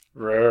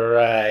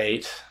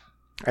 Right.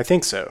 I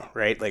think so,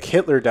 right? Like,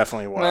 Hitler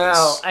definitely was.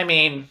 Well, I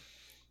mean...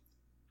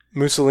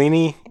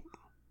 Mussolini,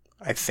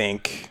 I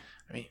think.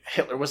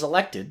 Hitler was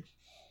elected.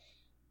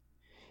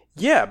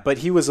 Yeah, but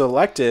he was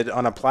elected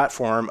on a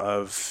platform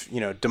of,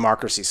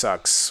 democracy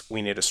sucks,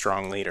 we need a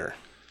strong leader.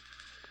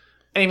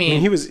 I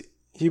mean he was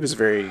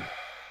very...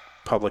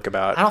 public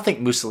about. I don't think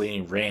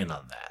Mussolini ran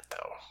on that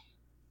though.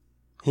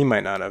 He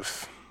might not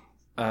have.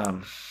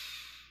 I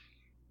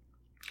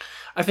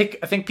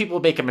think people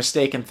make a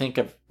mistake and think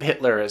of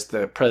Hitler as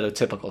the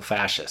prototypical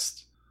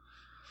fascist.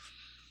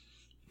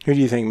 Who do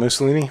you think,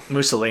 Mussolini?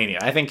 Mussolini.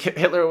 I think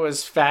Hitler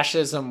was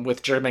fascism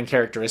with German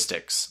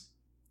characteristics.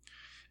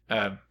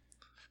 But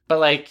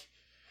like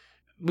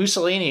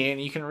Mussolini, and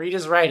you can read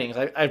his writings.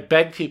 I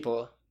beg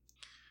people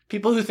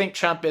who think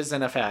Trump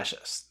isn't a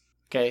fascist,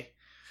 okay?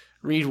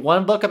 Read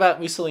one book about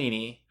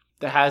Mussolini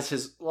that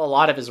has a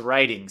lot of his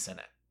writings in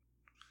it.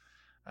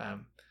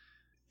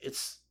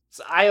 It's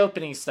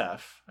eye-opening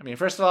stuff. I mean,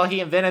 first of all, he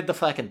invented the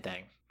fucking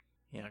thing.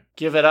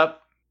 Give it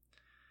up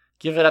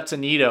to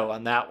Nito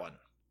on that one.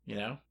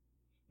 No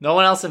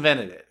one else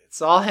invented it.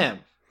 It's all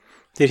him.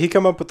 Did he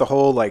come up with the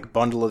whole like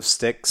bundle of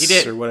sticks? He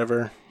did. Or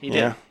whatever? He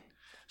did.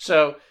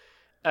 So,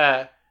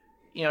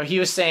 he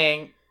was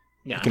saying,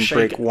 you can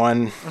break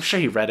one. I'm sure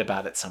he read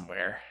about it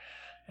somewhere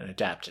and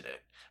adapted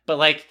it. But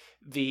like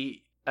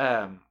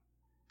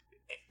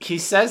he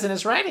says in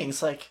his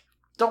writings, like,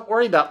 don't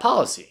worry about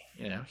policy.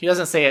 He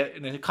doesn't say it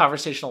in a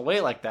conversational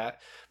way like that,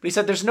 but he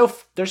said there's no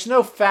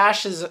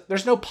fascism,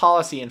 there's no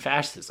policy in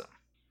fascism.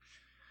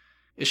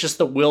 It's just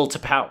the will to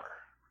power.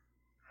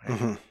 Right?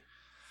 Mm-hmm.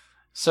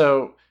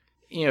 So,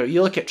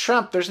 you look at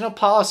Trump, there's no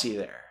policy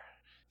there.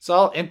 It's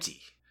all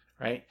empty,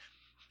 right?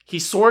 He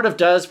sort of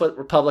does what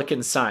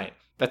Republicans sign.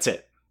 That's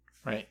it,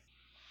 right?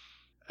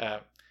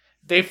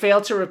 They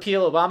failed to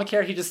repeal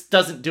Obamacare. He just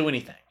doesn't do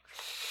anything,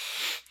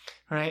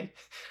 right?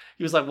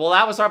 He was like, well,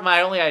 that was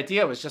my only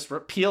idea, was just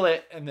repeal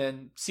it and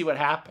then see what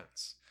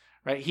happens,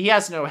 right? He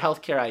has no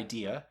healthcare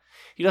idea.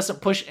 He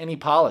doesn't push any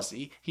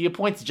policy. He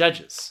appoints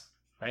judges,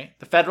 right?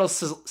 The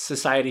Federalist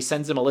Society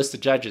sends him a list of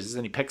judges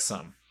and he picks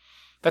some.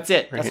 That's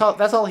it. Right.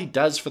 That's all he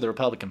does for the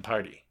Republican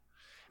Party.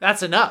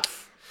 That's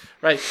enough,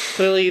 right?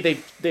 Clearly,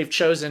 they've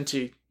chosen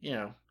to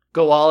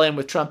go all in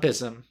with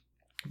Trumpism.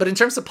 But in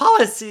terms of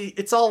policy,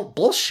 it's all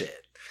bullshit.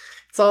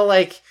 It's all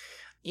like,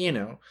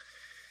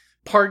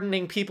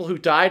 pardoning people who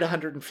died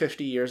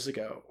 150 years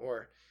ago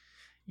or,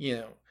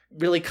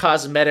 really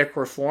cosmetic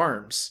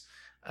reforms.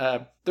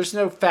 There's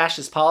no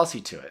fascist policy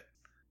to it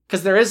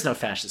because there is no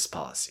fascist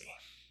policy.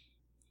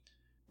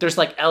 There's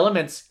like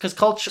elements because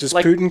culture. Does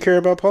Putin care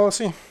about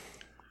policy?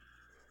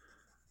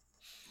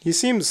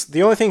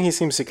 The only thing he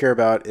seems to care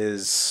about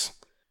is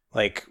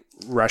like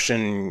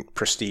Russian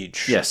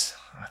prestige. Yes.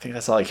 I think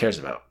that's all he cares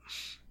about.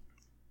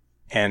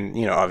 And,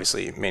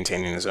 obviously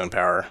maintaining his own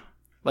power.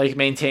 Like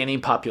maintaining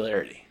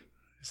popularity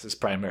is his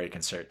primary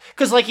concern.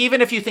 Because, like,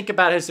 even if you think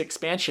about his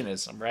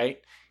expansionism,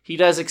 right? He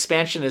does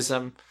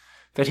expansionism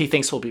that he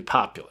thinks will be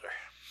popular.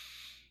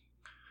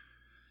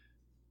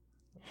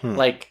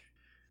 Like,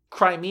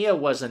 Crimea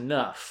was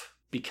enough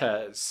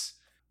because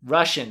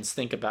Russians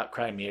think about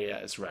Crimea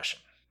as Russian,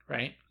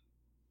 right?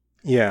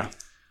 Yeah.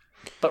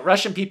 But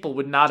Russian people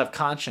would not have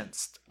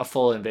conscienced a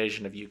full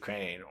invasion of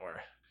Ukraine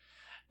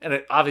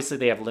and obviously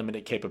they have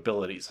limited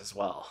capabilities as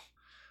well.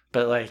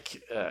 But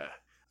like,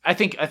 I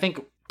think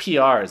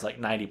PR is like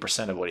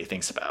 90% of what he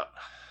thinks about.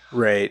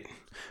 Right.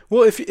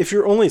 Well, if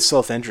you're only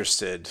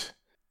self-interested,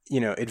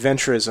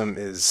 adventurism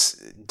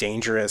is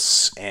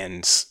dangerous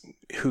and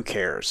who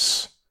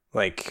cares?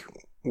 Like,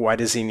 why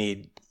does he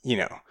need,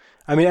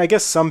 I mean, I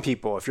guess some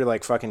people, if you're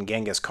like fucking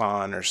Genghis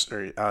Khan or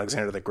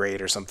Alexander the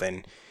Great or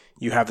something,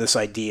 you have this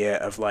idea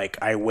of like,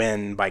 I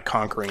win by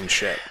conquering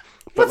shit.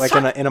 But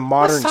in a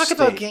modern let's talk state,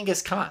 about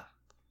Genghis Khan.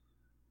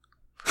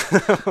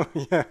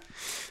 Yeah.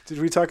 Did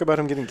we talk about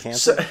him getting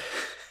cancer?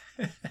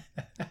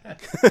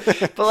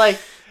 But like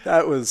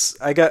that was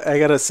I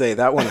gotta say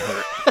that one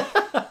hurt.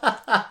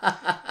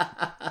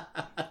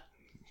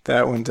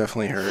 That one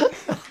definitely hurt.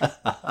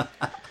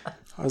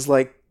 I was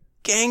like,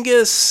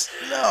 Genghis,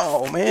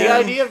 no man. The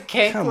idea of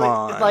Come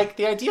on. like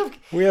the idea of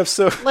we have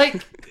so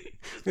like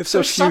have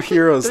so few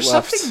heroes there's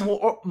left. There's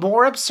something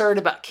more absurd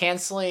about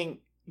canceling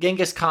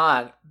Genghis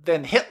Khan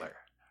than Hitler,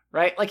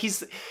 right? Like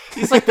he's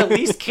like the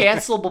least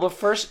cancelable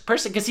first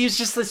person because he was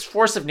just this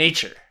force of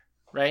nature,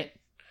 right?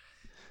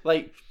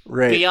 Like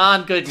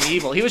beyond good and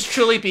evil. He was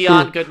truly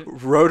beyond good.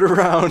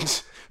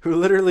 Who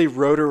literally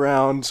rode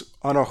around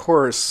on a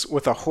horse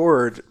with a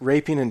horde,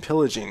 raping and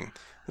pillaging.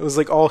 It was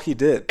like all he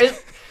did.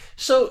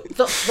 So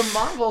the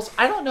Mongols,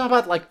 I don't know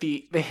about like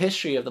the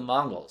history of the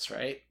Mongols,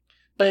 right?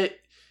 But,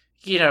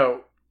 you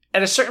know,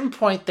 at a certain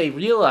point they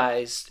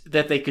realized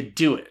that they could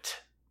do it,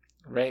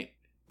 right?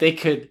 They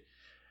could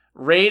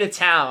raid a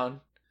town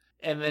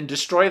and then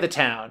destroy the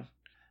town,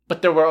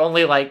 but there were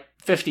only like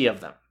 50 of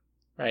them,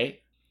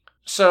 right?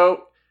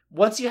 So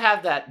once you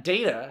have that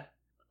data,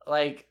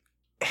 like,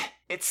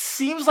 it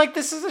seems like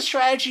this is a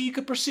strategy you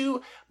could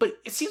pursue, but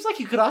it seems like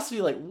you could also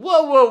be like,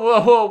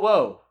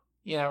 whoa.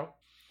 You know,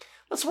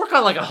 let's work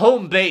on like a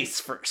home base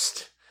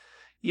first.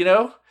 You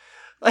know,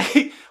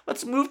 like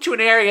let's move to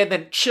an area and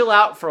then chill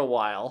out for a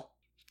while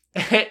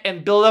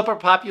and build up our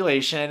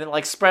population and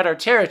like spread our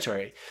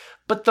territory.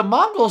 But the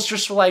Mongols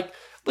just were like,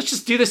 let's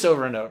just do this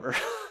over and over.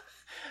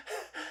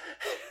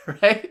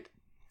 Right?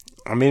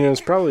 I mean,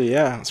 it's probably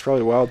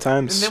wild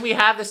times. And then we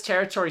have this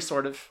territory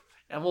sort of,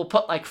 and we'll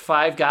put like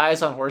 5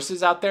 guys on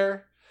horses out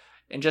there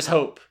and just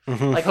hope.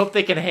 Like hope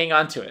they can hang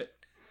on to it.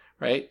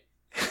 Right?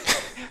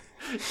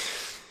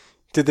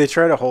 Did they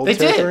try to hold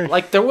territory? Did.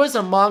 Like there was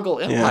a Mongol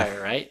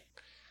Empire, right?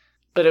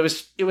 But it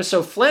was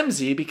so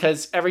flimsy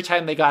because every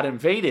time they got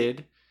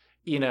invaded,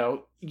 you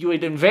know, you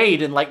would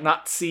invade and like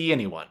not see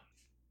anyone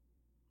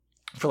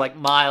for like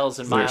miles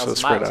and miles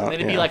and miles. And then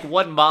it'd be like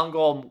one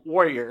Mongol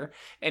warrior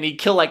and he'd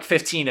kill like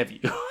 15 of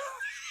you.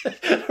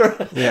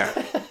 Yeah.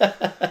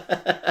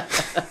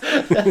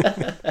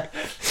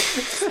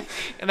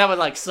 And that would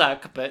like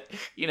suck, but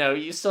you know,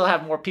 you still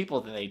have more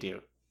people than they do.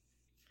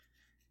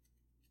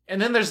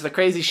 And then there's the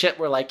crazy shit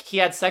where like he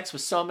had sex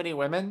with so many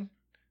women,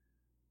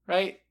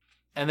 right?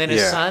 And then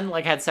his son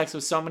like had sex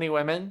with so many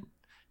women,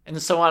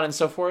 and so on and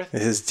so forth.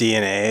 His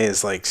DNA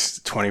is like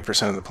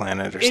 20% of the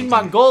planet or something.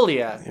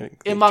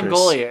 In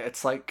Mongolia,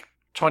 it's like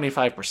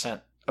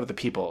 25% of the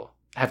people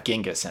have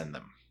Genghis in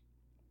them.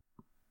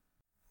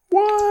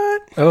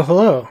 What? Oh,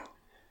 hello.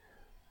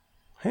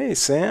 Hey,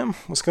 Sam.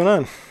 What's going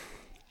on?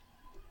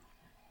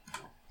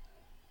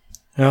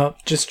 Oh,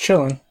 just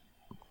chilling.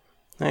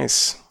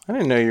 Nice. I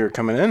didn't know you were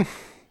coming in.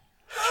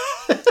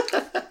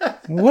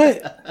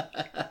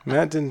 What?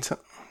 Matt didn't tell...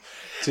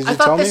 Did you I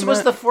thought tell me, this was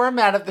Matt? the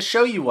format of the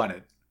show you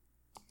wanted.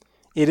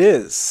 It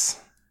is.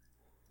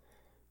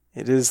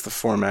 It is the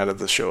format of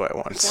the show I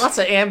want. There's lots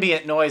of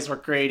ambient noise where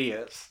Grady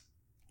is.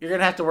 You're going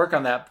to have to work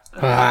on that.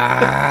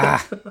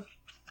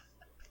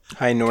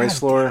 High noise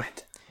floor.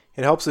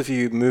 It helps if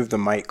you move the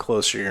mic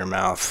closer to your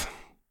mouth.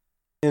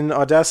 In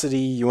Audacity,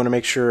 you want to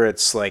make sure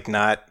it's like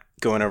not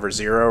going over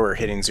 0 or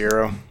hitting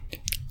 0.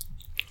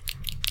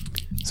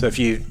 So if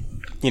you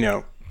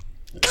know,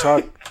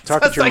 talk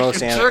at your like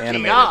most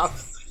animated.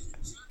 Off.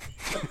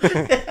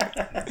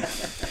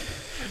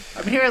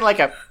 I'm hearing like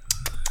a...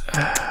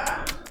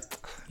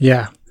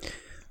 Yeah.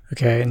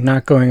 Okay,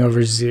 not going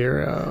over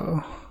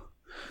 0.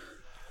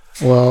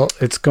 Well,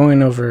 it's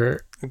going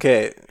over...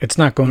 Okay. It's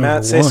not going Matt, over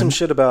 1. say some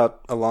shit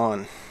about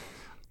Alon.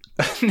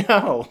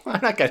 No,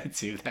 I'm not going to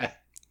do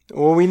that.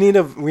 Well, we need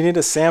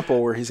a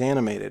sample where he's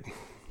animated.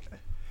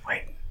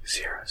 Wait,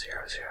 0.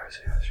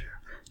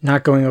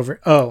 Not going over...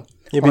 Oh,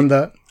 on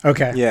the...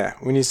 Okay. Yeah,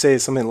 when you say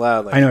something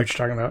loud. Like, I know what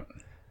you're talking about.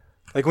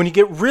 Like when you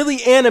get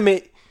really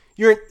animate...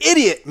 You're an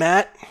idiot,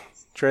 Matt.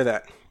 Try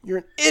that. You're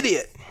an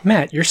idiot.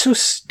 Matt, you're so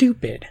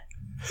stupid.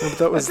 Well,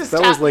 that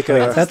was like a...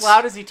 That's as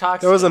loud as he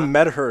talks. That was a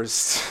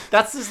Medhurst.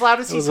 That's as loud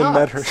as he talks. That was a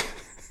Medhurst.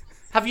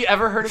 Have you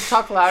ever heard him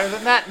talk louder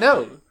than that?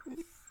 No.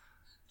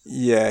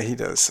 Yeah, he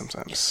does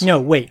sometimes.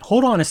 No, wait.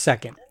 Hold on a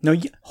second. No,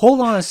 hold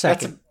on a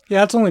second.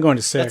 That's only going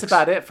to 6. That's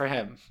about it for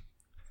him.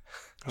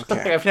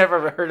 Okay. I've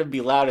never heard him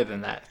be louder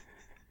than that.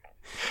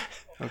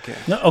 Okay.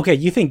 No, okay,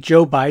 you think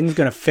Joe Biden's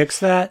going to fix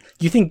that?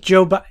 You think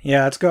Joe Biden...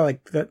 Yeah, it's got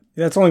like that.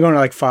 That's only going to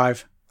like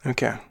 5.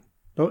 Okay.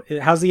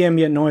 How's the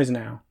ambient noise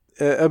now?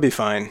 It'll be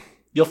fine.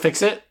 You'll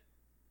fix it?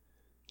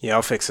 Yeah,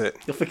 I'll fix it.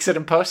 You'll fix it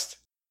in post?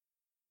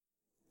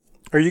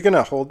 Are you going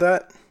to hold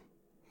that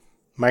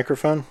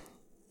microphone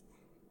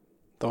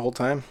the whole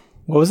time?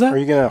 What was that? Are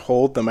you going to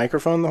hold the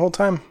microphone the whole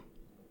time?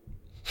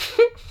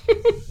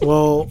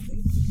 Well...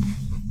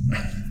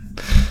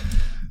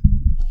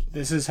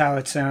 This is how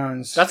it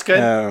sounds. That's good.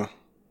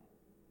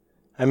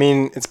 I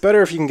mean, it's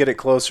better if you can get it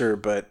closer,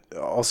 but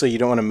also you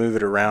don't want to move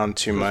it around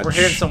too much. We're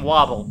hearing some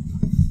wobble.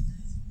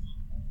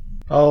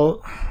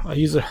 I'll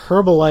use a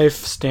Herbalife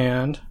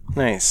stand.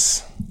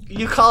 Nice.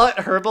 You call it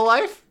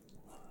Herbalife?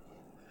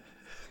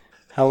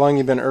 How long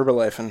you been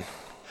Herbalifing?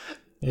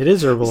 It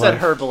is Herbalife. You said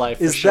Herbalife.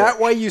 Is that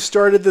why you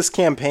started this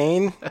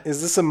campaign?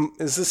 Is this an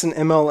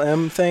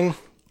MLM thing?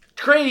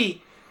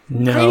 Grady.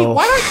 No. Grady,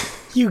 why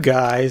don't you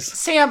guys?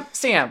 Sam,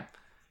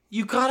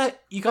 you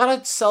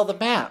gotta sell the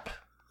map.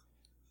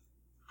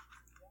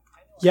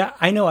 Yeah,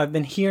 I know. I've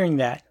been hearing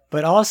that,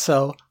 but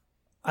also,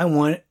 I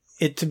want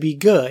it to be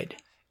good.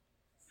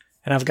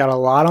 and I've got a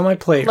lot on my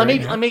plate. Let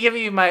me give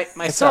you my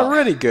It's sell.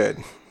 already good.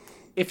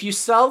 If you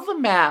sell the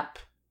map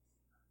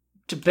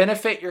to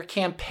benefit your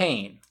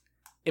campaign,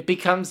 it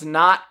becomes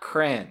not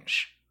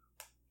cringe.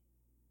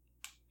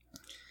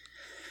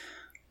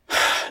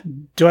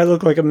 Do I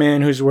look like a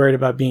man who's worried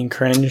about being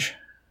cringe?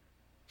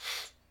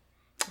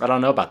 I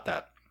don't know about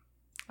that.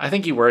 I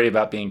think you worry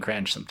about being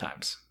cringe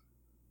sometimes.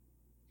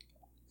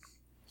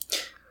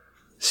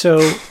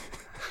 So,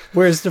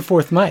 where's the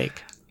fourth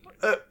mic?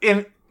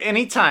 In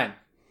any time,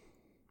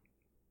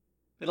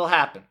 it'll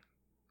happen.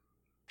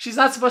 She's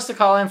not supposed to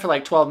call in for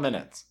like 12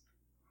 minutes.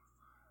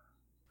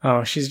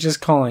 Oh, she's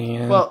just calling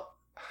in. Well,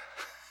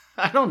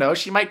 I don't know.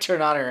 She might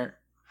turn on her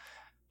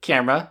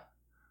camera.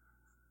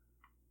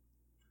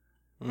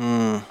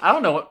 I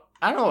don't know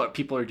what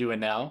people are doing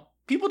now.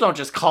 People don't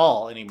just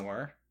call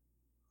anymore.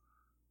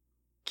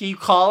 Can you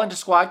call into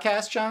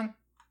Squadcast, John?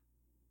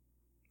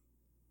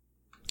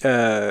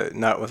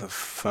 Not with a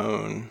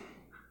phone.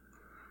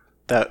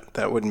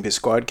 That wouldn't be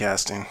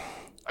squadcasting.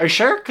 Are you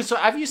sure? Because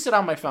I've used it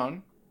on my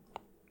phone.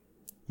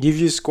 You've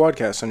used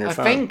Squadcast on your A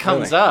phone. thing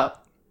comes really?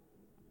 up.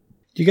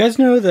 Do you guys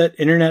know that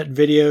internet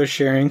video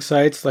sharing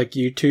sites like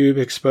YouTube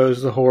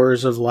expose the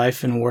horrors of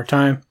life in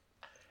wartime?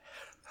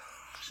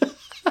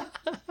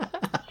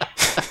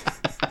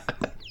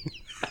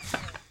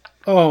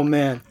 Oh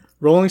man,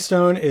 Rolling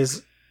Stone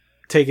is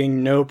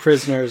taking no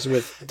prisoners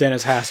with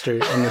Dennis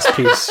Hastert in this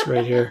piece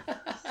right here.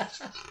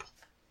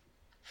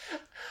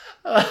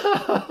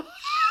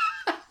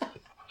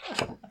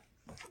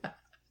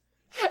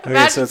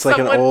 Okay, so it's like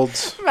an old.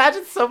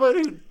 Imagine someone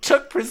who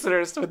took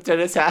prisoners with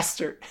Dennis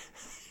Hastert.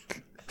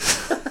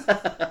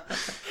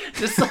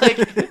 Just like,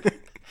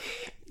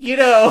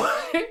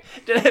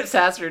 Dennis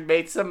Hastert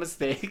made some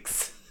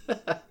mistakes,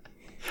 but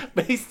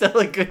he's still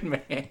a good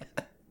man.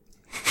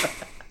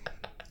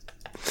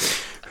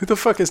 Who the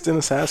fuck is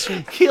Dennis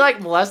Hastert? He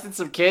molested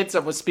some kids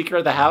and was Speaker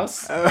of the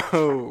House.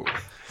 Oh,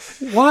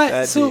 Why?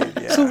 that So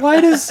dude, yeah. so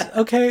why does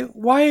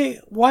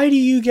why do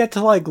you get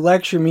to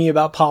lecture me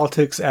about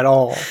politics at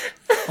all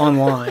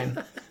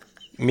online?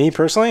 Me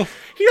personally?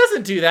 He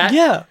doesn't do that.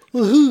 Yeah.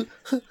 Well,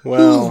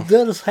 Well, who's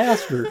Dennis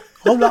Hastert?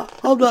 I'm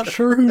not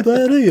sure who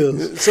that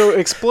is. so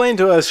explain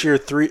to us your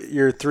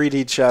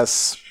 3D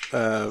chess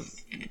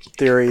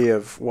theory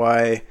of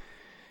why,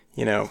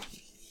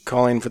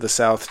 calling for the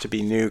South to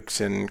be nuked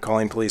and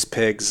calling police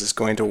pigs is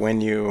going to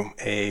win you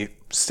a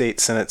state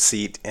Senate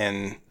seat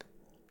in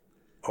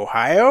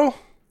Ohio,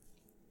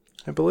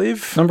 I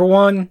believe. Number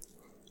one,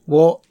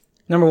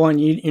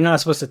 you're not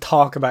supposed to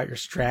talk about your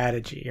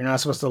strategy. You're not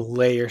supposed to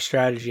lay your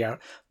strategy out.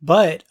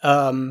 But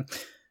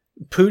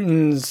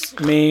Putin's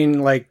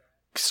main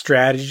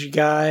strategy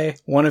guy,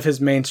 one of his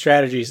main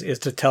strategies is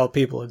to tell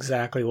people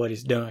exactly what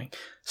he's doing.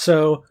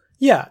 So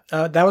yeah,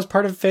 that was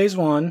part of phase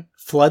one.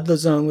 Flood the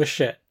zone with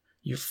shit.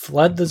 You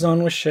flood the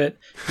zone with shit.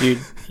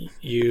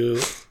 You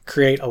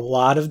create a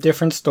lot of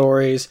different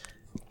stories.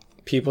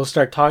 People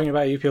start talking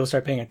about you. People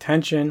start paying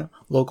attention.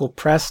 Local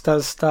press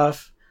does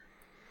stuff.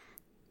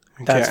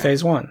 That's Okay.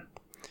 phase one.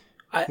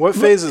 What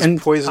phase is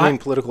and poisoning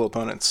political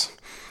opponents?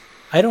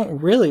 I don't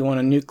really want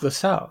to nuke the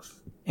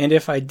South. And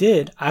if I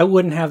did, I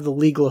wouldn't have the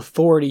legal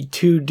authority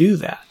to do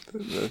that.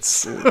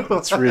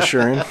 That's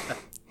reassuring.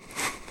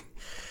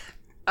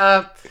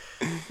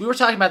 We were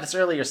talking about this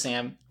earlier,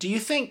 Sam. Do you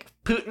think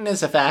Putin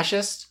is a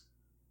fascist?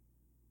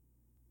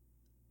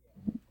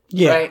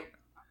 Yeah. Right?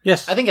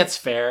 Yes. I think that's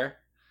fair.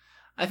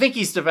 I think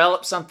he's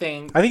developed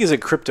something. I think he's a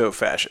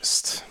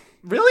crypto-fascist.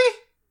 Really?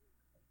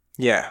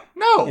 Yeah.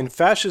 No. In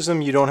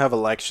fascism, you don't have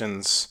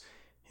elections.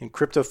 In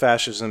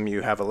crypto-fascism,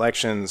 you have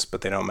elections,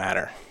 but they don't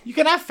matter. You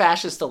can have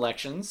fascist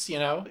elections,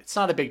 It's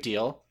not a big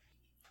deal.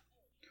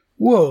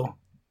 Whoa.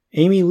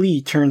 Amy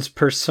Lee turns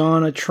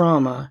Persona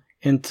Trauma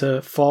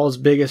into fall's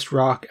biggest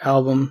rock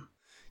album.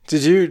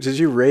 Did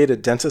you raid a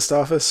dentist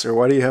office, or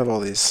why do you have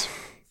all these?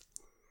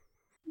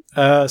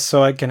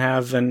 So I can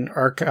have an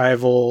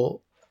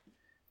archival.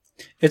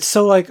 It's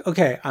so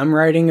okay, I'm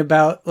writing a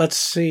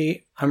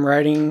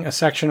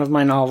section of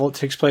my novel. It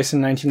takes place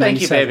in 1997.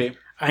 Thank you, baby.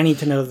 I need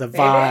to know the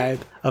vibe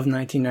of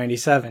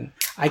 1997.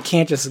 I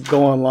can't just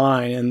go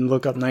online and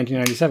look up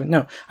 1997.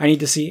 No, I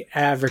need to see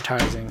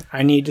advertising.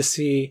 I need to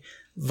see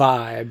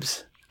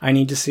vibes. I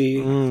need to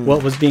see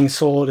what was being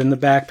sold in the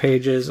back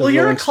pages of Well,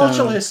 you're Rolling a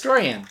cultural Stone.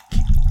 historian,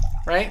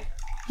 right?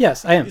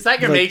 Yes, I am. Is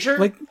that your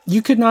major?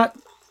 You could not...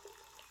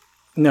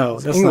 No,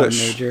 that's English.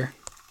 not a major.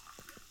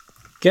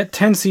 Get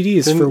 10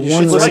 CDs Then for you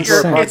one should listen to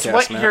our cent. podcast. It's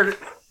what Matt. your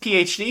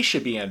PhD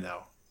should be in,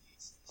 though.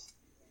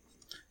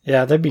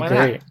 Yeah, that'd be Why not?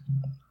 great.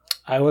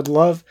 I would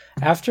love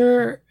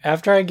after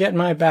I get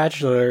my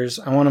bachelor's,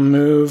 I want to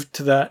move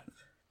to that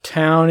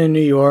town in New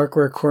York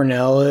where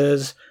Cornell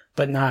is,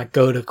 but not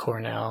go to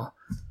Cornell.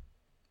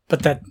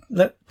 But that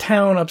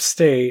town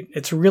upstate,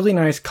 it's a really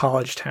nice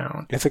college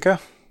town. Ithaca?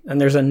 And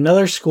there's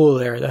another school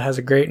there that has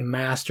a great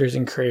master's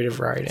in creative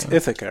writing.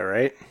 Ithaca,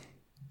 right?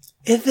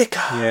 Ithaca,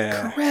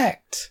 Yeah.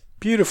 correct.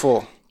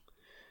 Beautiful.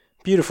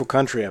 Beautiful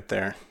country up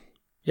there.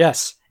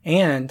 Yes,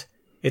 and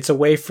it's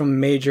away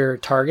from major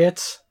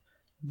targets,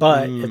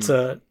 but it's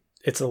a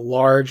it's a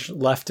large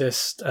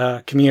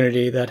leftist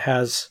community that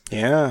has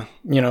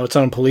its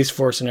own police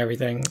force and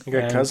everything. You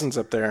got cousins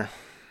up there.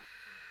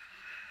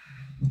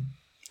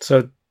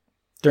 So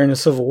during the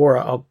Civil War,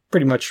 I'll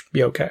pretty much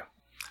be okay.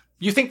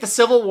 You think the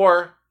Civil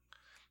War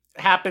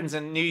happens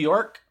in New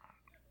York?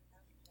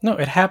 No,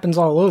 it happens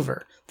all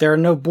over. There are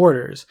no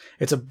borders.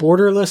 It's a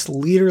borderless,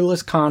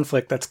 leaderless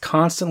conflict that's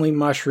constantly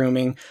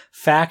mushrooming.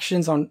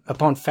 Factions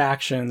upon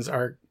factions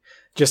are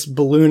just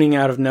ballooning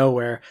out of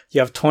nowhere.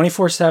 You have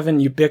 24/7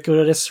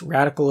 ubiquitous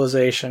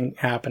radicalization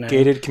happening.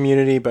 Gated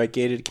community by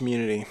gated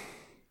community.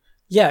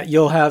 Yeah,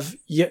 you'll have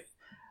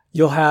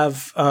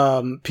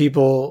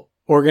people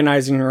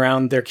organizing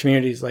around their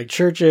communities, like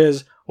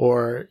churches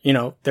or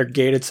their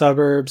gated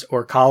suburbs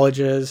or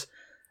colleges.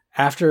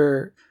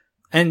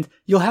 And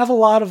you'll have a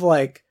lot of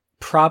like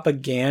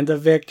propaganda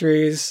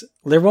victories.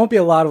 There won't be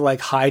a lot of like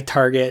high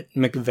target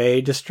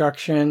McVeigh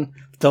destruction.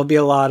 There'll be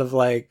a lot of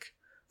like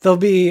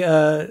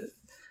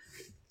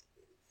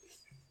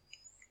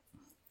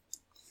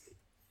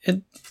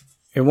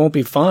It won't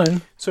be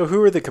fun. So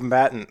who are the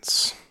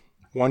combatants?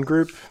 One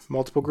group?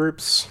 Multiple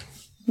groups?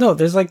 No,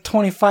 there's like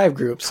 25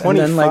 groups. 25 and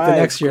then like the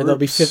next year there'll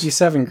be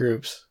 57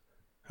 groups.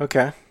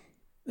 Okay.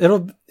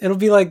 It'll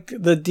be like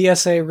the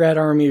DSA Red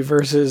Army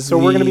versus So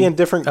we're going to be in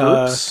different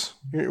groups?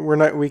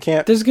 We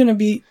can't... There's going to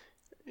be...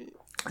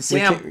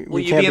 Sam, will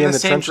you be in the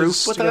same group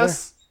with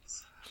us?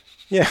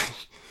 Yeah.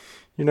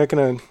 You're not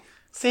going to...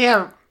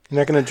 Sam... You're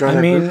not going to join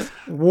our group?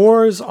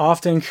 Wars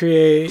often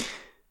create...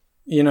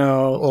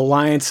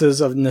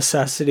 alliances of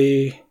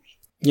necessity.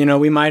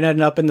 We might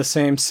end up in the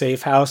same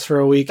safe house for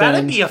a weekend.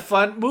 That'd be a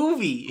fun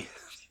movie.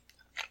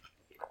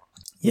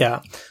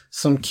 Yeah.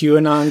 Some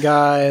QAnon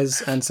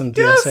guys and some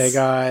DSA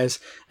guys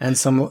and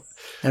some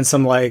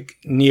like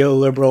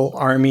neoliberal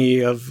army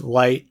of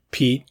light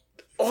Pete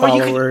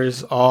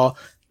followers.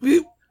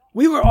 We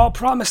were all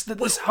promised that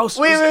this house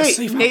was a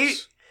safe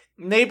house.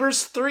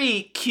 Neighbors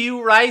 3,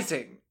 Q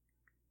Rising.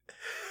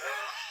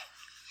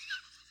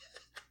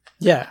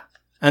 Yeah.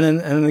 And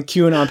then the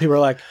QAnon people are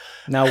like,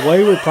 now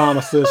we were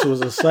promised this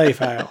was a safe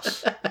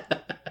house.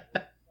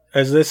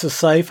 Is this a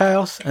safe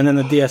house? And then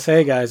the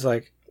DSA guy's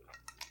like,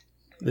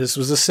 this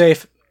was a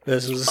safe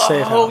house.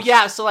 Oh,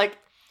 yeah. So, like,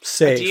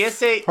 safe.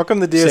 DSA... How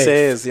come the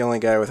DSA is the only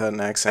guy without an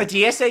accent? A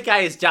DSA guy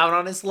is down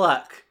on his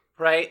luck,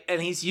 right?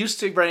 And he's used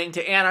to running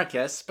to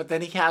anarchists, but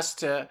then he has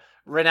to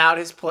rent out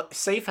his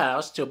safe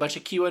house to a bunch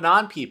of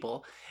QAnon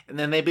people, and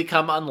then they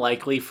become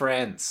unlikely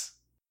friends.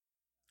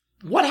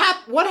 What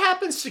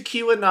happens to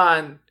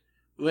QAnon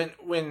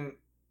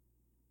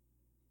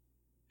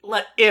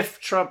if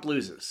Trump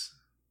loses?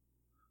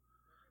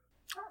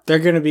 They're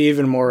going to be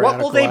even more radicalized. What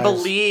will they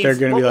believe? They're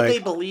going to be like, what will they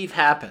believe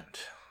happened?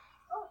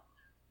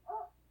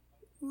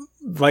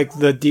 Like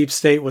the deep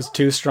state was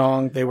too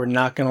strong. They were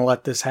not going to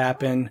let this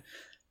happen.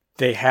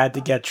 They had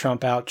to get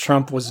Trump out.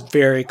 Trump was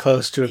very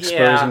close to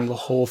exposing the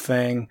whole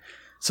thing.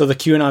 So the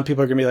QAnon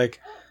people are going to be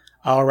like,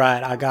 all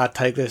right, I got to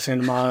take this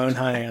into my own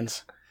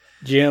hands.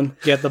 Jim,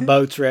 get the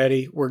boats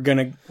ready.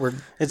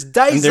 It's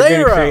Dice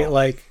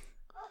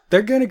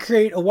they're gonna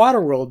create a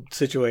Waterworld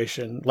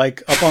situation,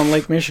 like up on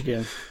Lake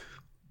Michigan.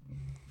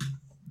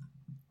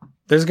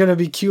 There's gonna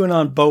be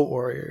QAnon boat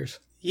warriors.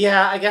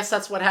 Yeah, I guess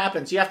that's what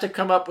happens. You have to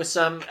come up with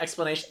some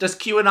explanation. Does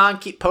QAnon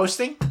keep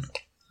posting?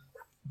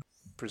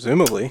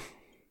 Presumably.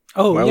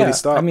 Oh, Why would he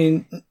stop? I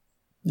mean,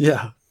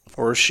 yeah.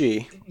 Or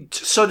she.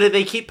 So did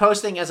they keep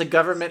posting as a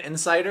government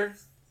insider?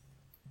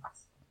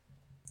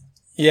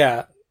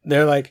 Yeah.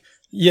 They're like,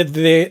 yeah,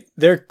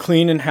 they're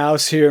cleaning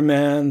house here,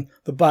 man.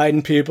 The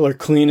Biden people are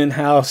cleaning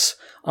house.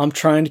 I'm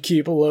trying to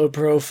keep a low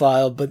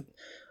profile, but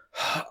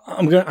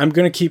I'm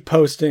gonna keep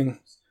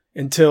posting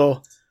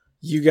until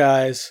you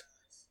guys,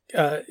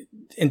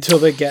 until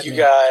they get me. You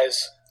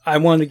guys. I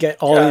want to get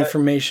all the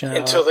information out.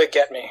 Until they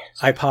get me.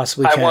 I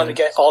possibly can. I want to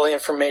get all the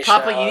information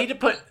Papa, out. you need to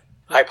put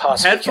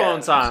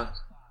headphones on.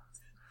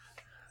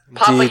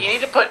 Papa, you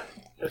need to put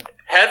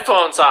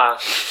headphones on.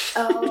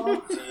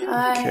 Oh,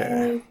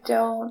 I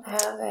don't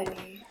have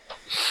any.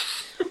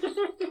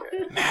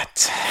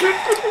 Matt.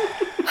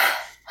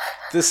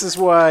 This is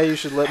why you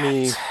should let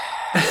me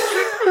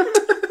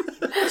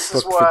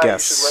book the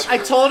guests. I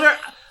told her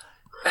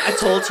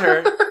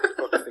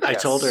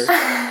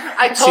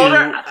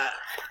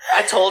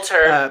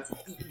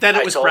that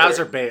it was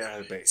browser based.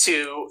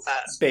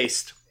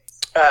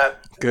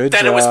 Good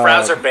that job. It was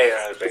browser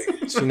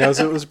based. She knows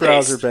it was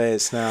browser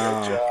based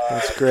now.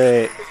 That's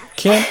great.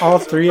 Can't all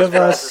three of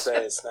us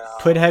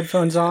put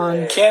headphones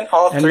on? Can't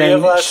all three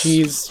of us?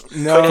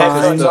 No,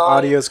 because the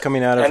audio's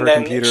coming out of her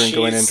computer and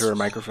going into her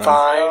microphone.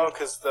 No,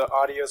 because the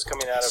audio's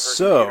coming out of her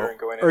computer and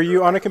going into are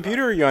you on a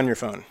computer or are you on your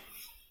phone?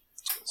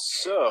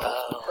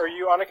 Are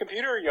you on a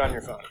computer or are you on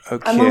your phone?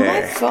 Okay. I'm on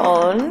my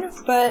phone,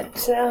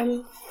 but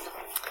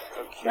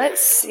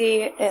let's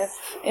see if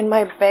in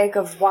my bag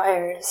of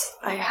wires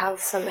I have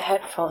some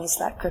headphones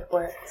that could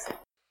work.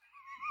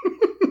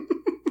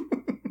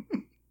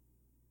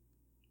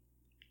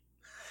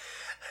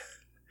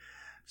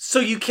 So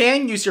you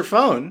can use your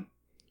phone.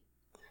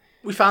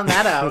 We found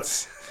that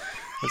out.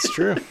 That's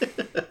true.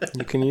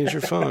 You can use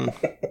your phone.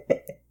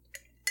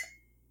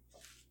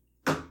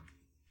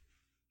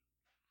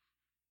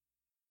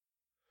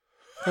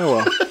 Oh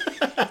well.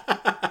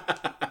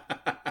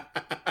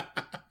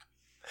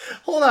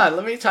 Hold on,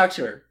 let me talk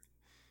to her.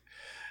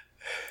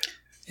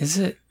 Is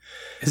it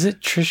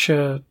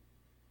Trisha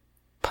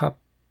Papa?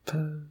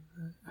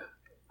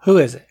 Who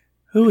is it?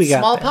 Who we got?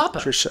 Small there? Papa.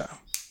 Trisha.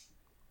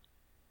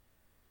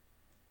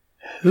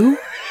 Who?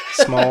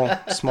 Small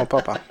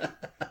Papa.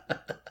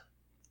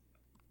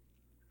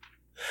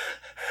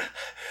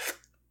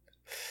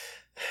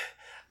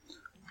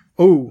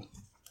 Oh,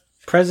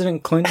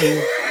 President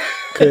Clinton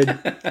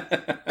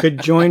could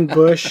join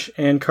Bush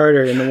and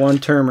Carter in the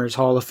one-termers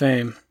Hall of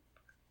Fame.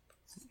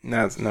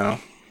 No, that's not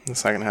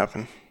gonna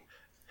happen.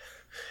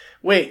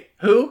 Wait,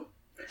 who?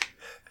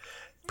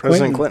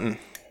 President Clinton.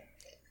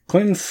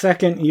 Clinton's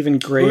second, even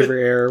graver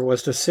error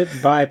was to sit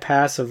by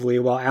passively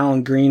while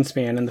Alan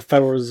Greenspan and the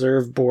Federal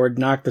Reserve Board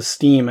knocked the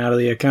steam out of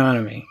the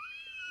economy.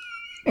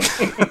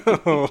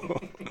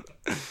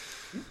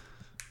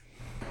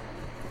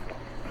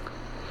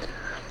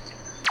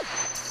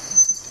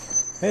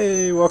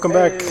 Hey, welcome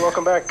back. Hey, what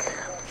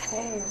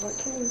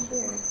can you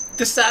hear?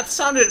 That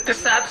sounded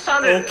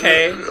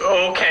okay.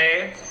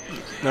 Okay.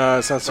 No,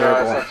 it's not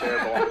terrible.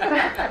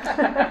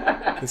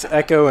 It's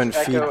echo and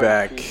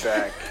feedback.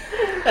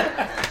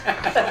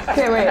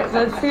 Okay, wait.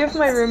 Let's see if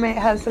my roommate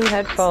has some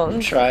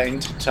headphones. Trying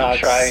to talk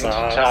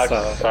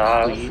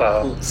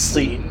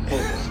sleep.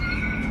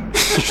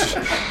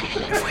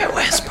 If we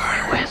whisper.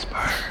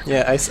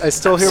 Yeah, I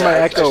still hear my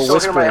echo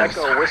whispering.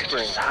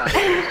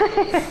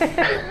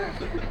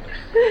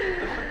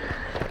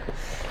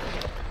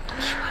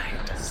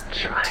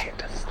 Trying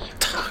to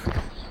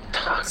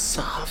talk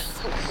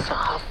softly.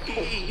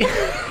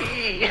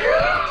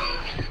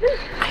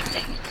 I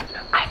think.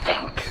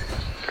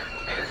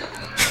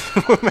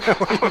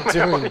 What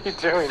are you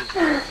doing?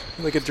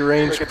 Like a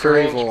deranged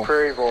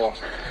prairie vole.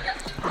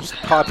 Just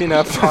popping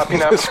up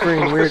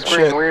whispering weird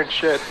shit.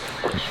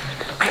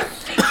 I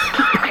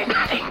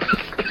think.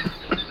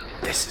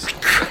 This is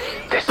great.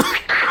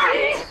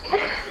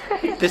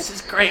 This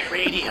is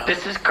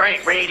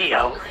great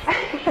radio.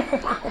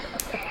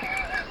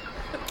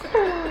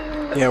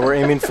 Yeah, we're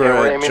aiming for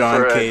a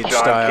John Cage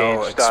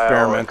style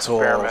experimental.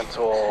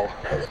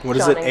 What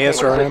is it?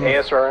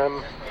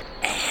 ASRM?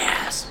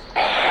 Ass.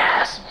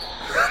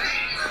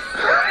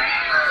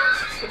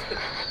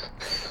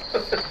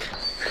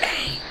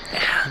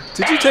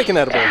 Did you take an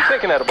edible? I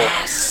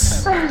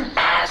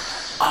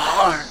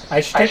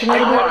should take an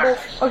edible?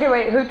 Okay,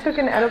 wait. Who took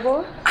an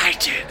edible? I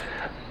did.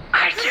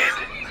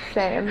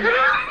 Same.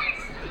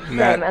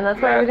 Matt. And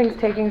that's why everything's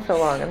taking so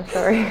long. I'm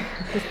sorry.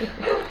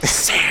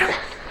 Sam,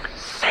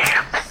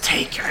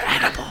 take your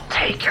edible.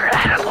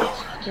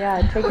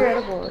 Yeah, take your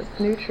edible. It's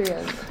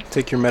nutrients.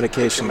 Take your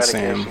medication,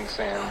 Sam.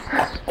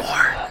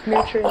 Or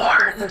Nutrients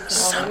for the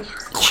personality.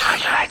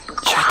 should I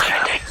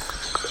take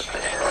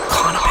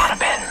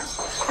Klonopin?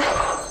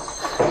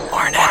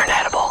 Or an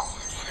edible?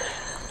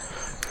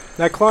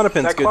 That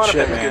Klonopin's good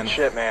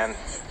shit, man.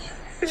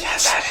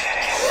 Yes, it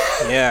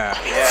is. Yeah.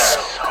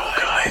 So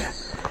good.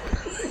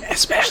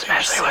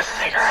 Especially with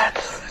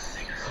cigarettes.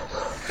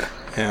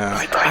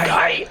 Yeah.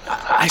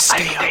 I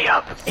stay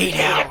up 8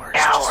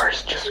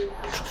 hours. Just.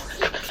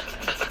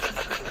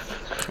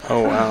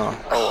 Oh wow.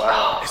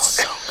 It's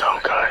so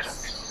good.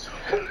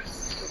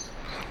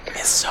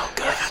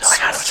 I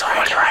got so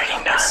much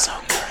writing done. So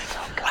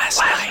good. Last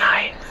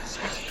night.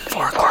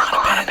 4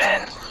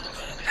 Klonopin.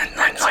 And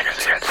then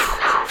cigarettes.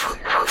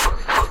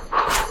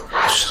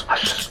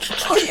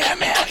 Oh yeah,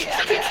 man.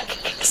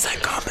 It's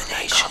that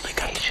combination. You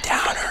got the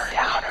downer,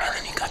 and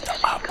then you got the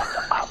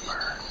upper.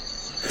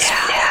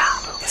 Yeah.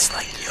 It's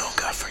like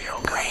yoga for your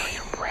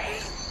brain.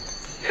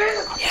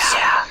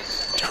 Yeah.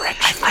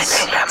 Direction. I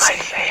think I might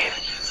save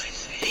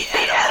the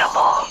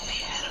edible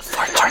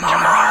for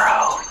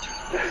tomorrow.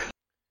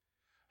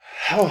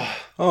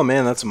 Oh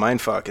man, that's a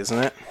mindfuck, isn't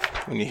it?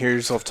 When you hear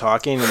yourself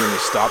talking and then you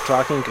stop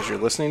talking because you're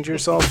listening to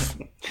yourself.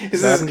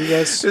 Does that happen to you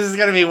guys? This is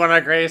going to be one of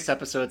our greatest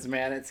episodes,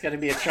 man. It's going to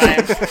be a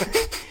triumph.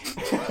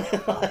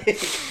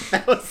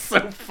 That was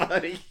so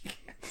funny.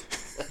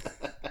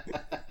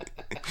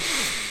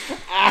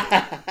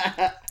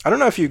 I don't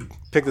know if you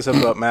picked this up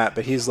about Matt,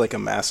 but he's like a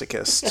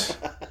masochist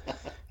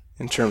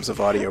in terms of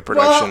audio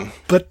production.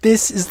 But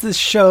this is the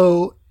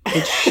show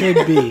it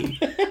should be.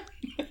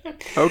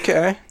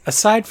 Okay.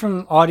 Aside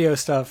from audio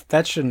stuff,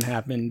 that shouldn't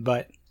happen,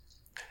 but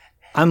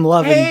I'm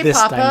loving this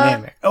Papa.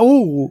 dynamic.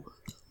 Oh!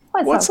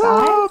 What's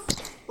up,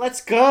 guys?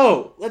 Let's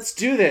go. Let's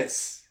do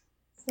this.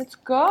 Let's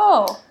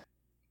go.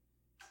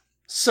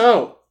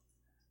 So,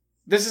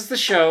 this is the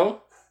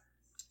show,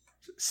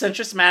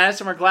 Centrist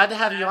Madness, and we're glad to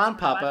have you on,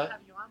 Papa.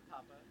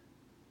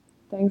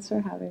 Thanks for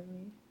having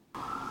me.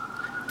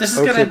 This is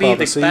going to be Papa,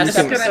 the so best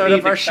episode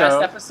of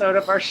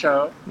our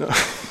show. No,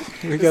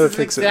 we gotta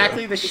fix it.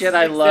 Exactly the shit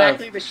I love.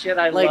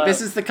 Like,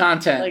 this is the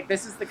content.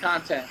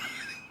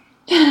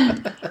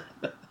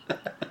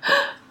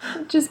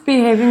 Just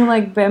behaving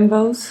like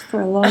bimbos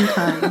for a long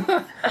time.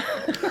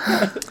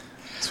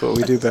 That's what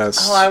we do best.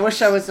 Oh, I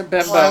wish I was a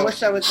bimbo.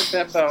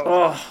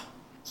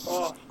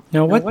 Oh.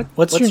 Now,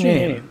 what's your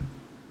name?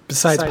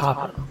 Besides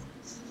Papa?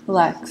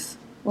 Lex.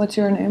 What's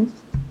your name?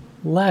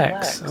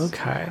 Lex.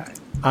 Okay.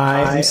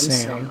 I am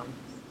Sam.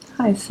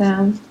 Hi,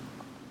 Sam.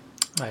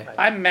 Hi.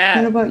 I'm Matt.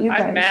 What about you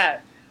guys? I'm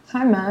Matt.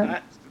 Hi,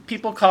 Matt.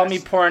 People call me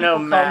Porno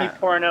Matt.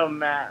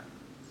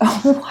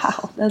 Oh,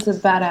 wow. That's a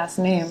badass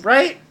name.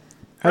 Right?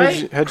 How'd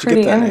you get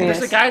Pretty that name? envious.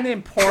 There's a guy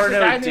named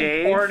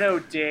Porno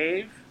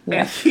Dave.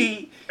 Yeah.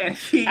 And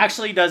he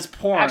actually does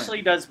porn.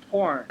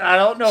 I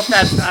don't know if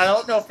that's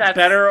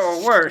better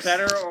or worse.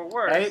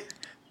 Right?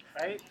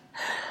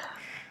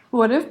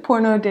 What if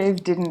Porno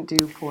Dave didn't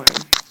do porn?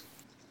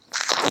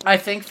 I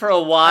think for a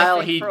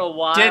while he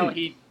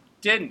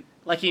didn't.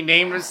 Like he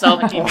named himself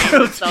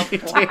Porno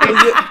Dave.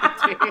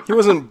 He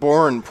wasn't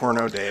born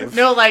Porno Dave.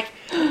 No,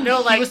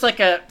 he was like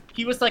a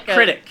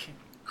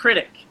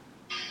critic.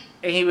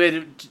 And he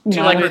would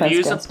do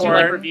reviews of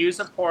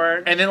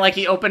porn, and then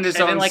he opened his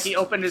own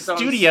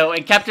studio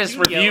and kept his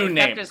review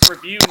name.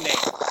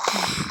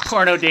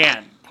 Porno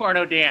Dan.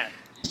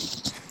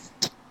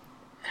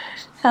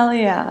 Hell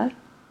yeah.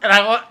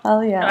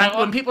 Hell yeah.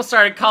 When people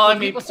started calling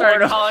me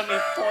porno,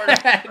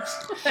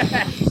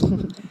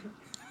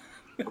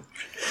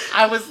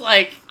 I was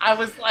like,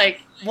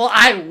 well,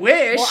 I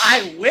wish.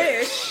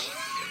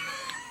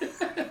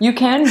 You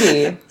can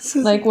be.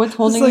 What's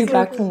holding you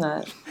back from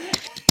that?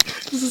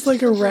 This is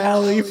like a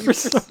rally for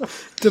some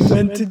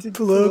demented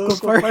political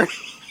party.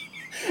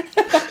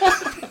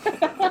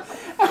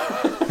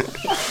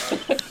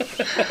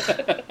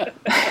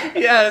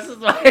 Yeah, this is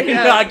my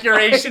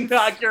inauguration.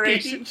 Right?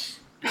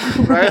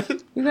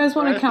 You guys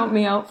want to count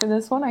me out for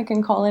this one? I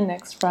can call in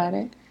next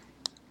Friday.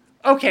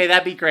 Okay,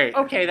 that'd be great.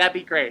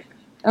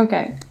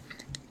 Okay.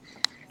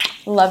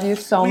 Love you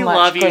so We much.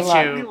 love you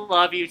for too. We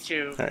love you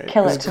too. All right.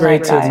 Kill it It's tonight,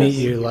 great guys. to meet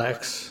you,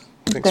 Lex.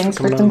 Thanks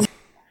for coming on.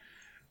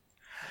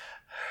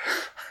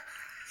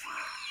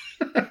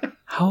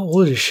 How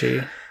old is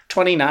she?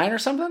 29 or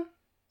something?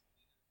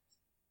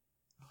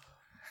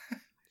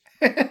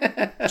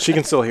 She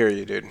can still hear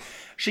you, dude.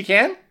 She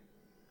can?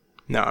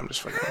 No, I'm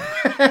just fucking.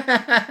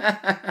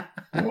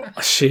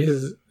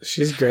 She's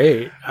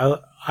great.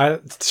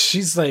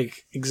 She's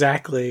like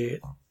exactly.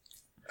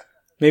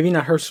 Maybe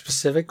not her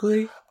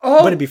specifically,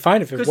 but it'd be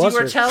fine if it was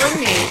Because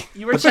her.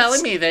 you were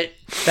telling me that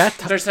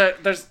there's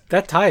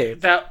that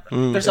type.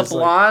 there's a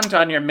blonde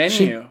on your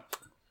menu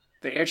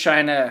that you're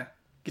trying to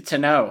get to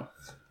know.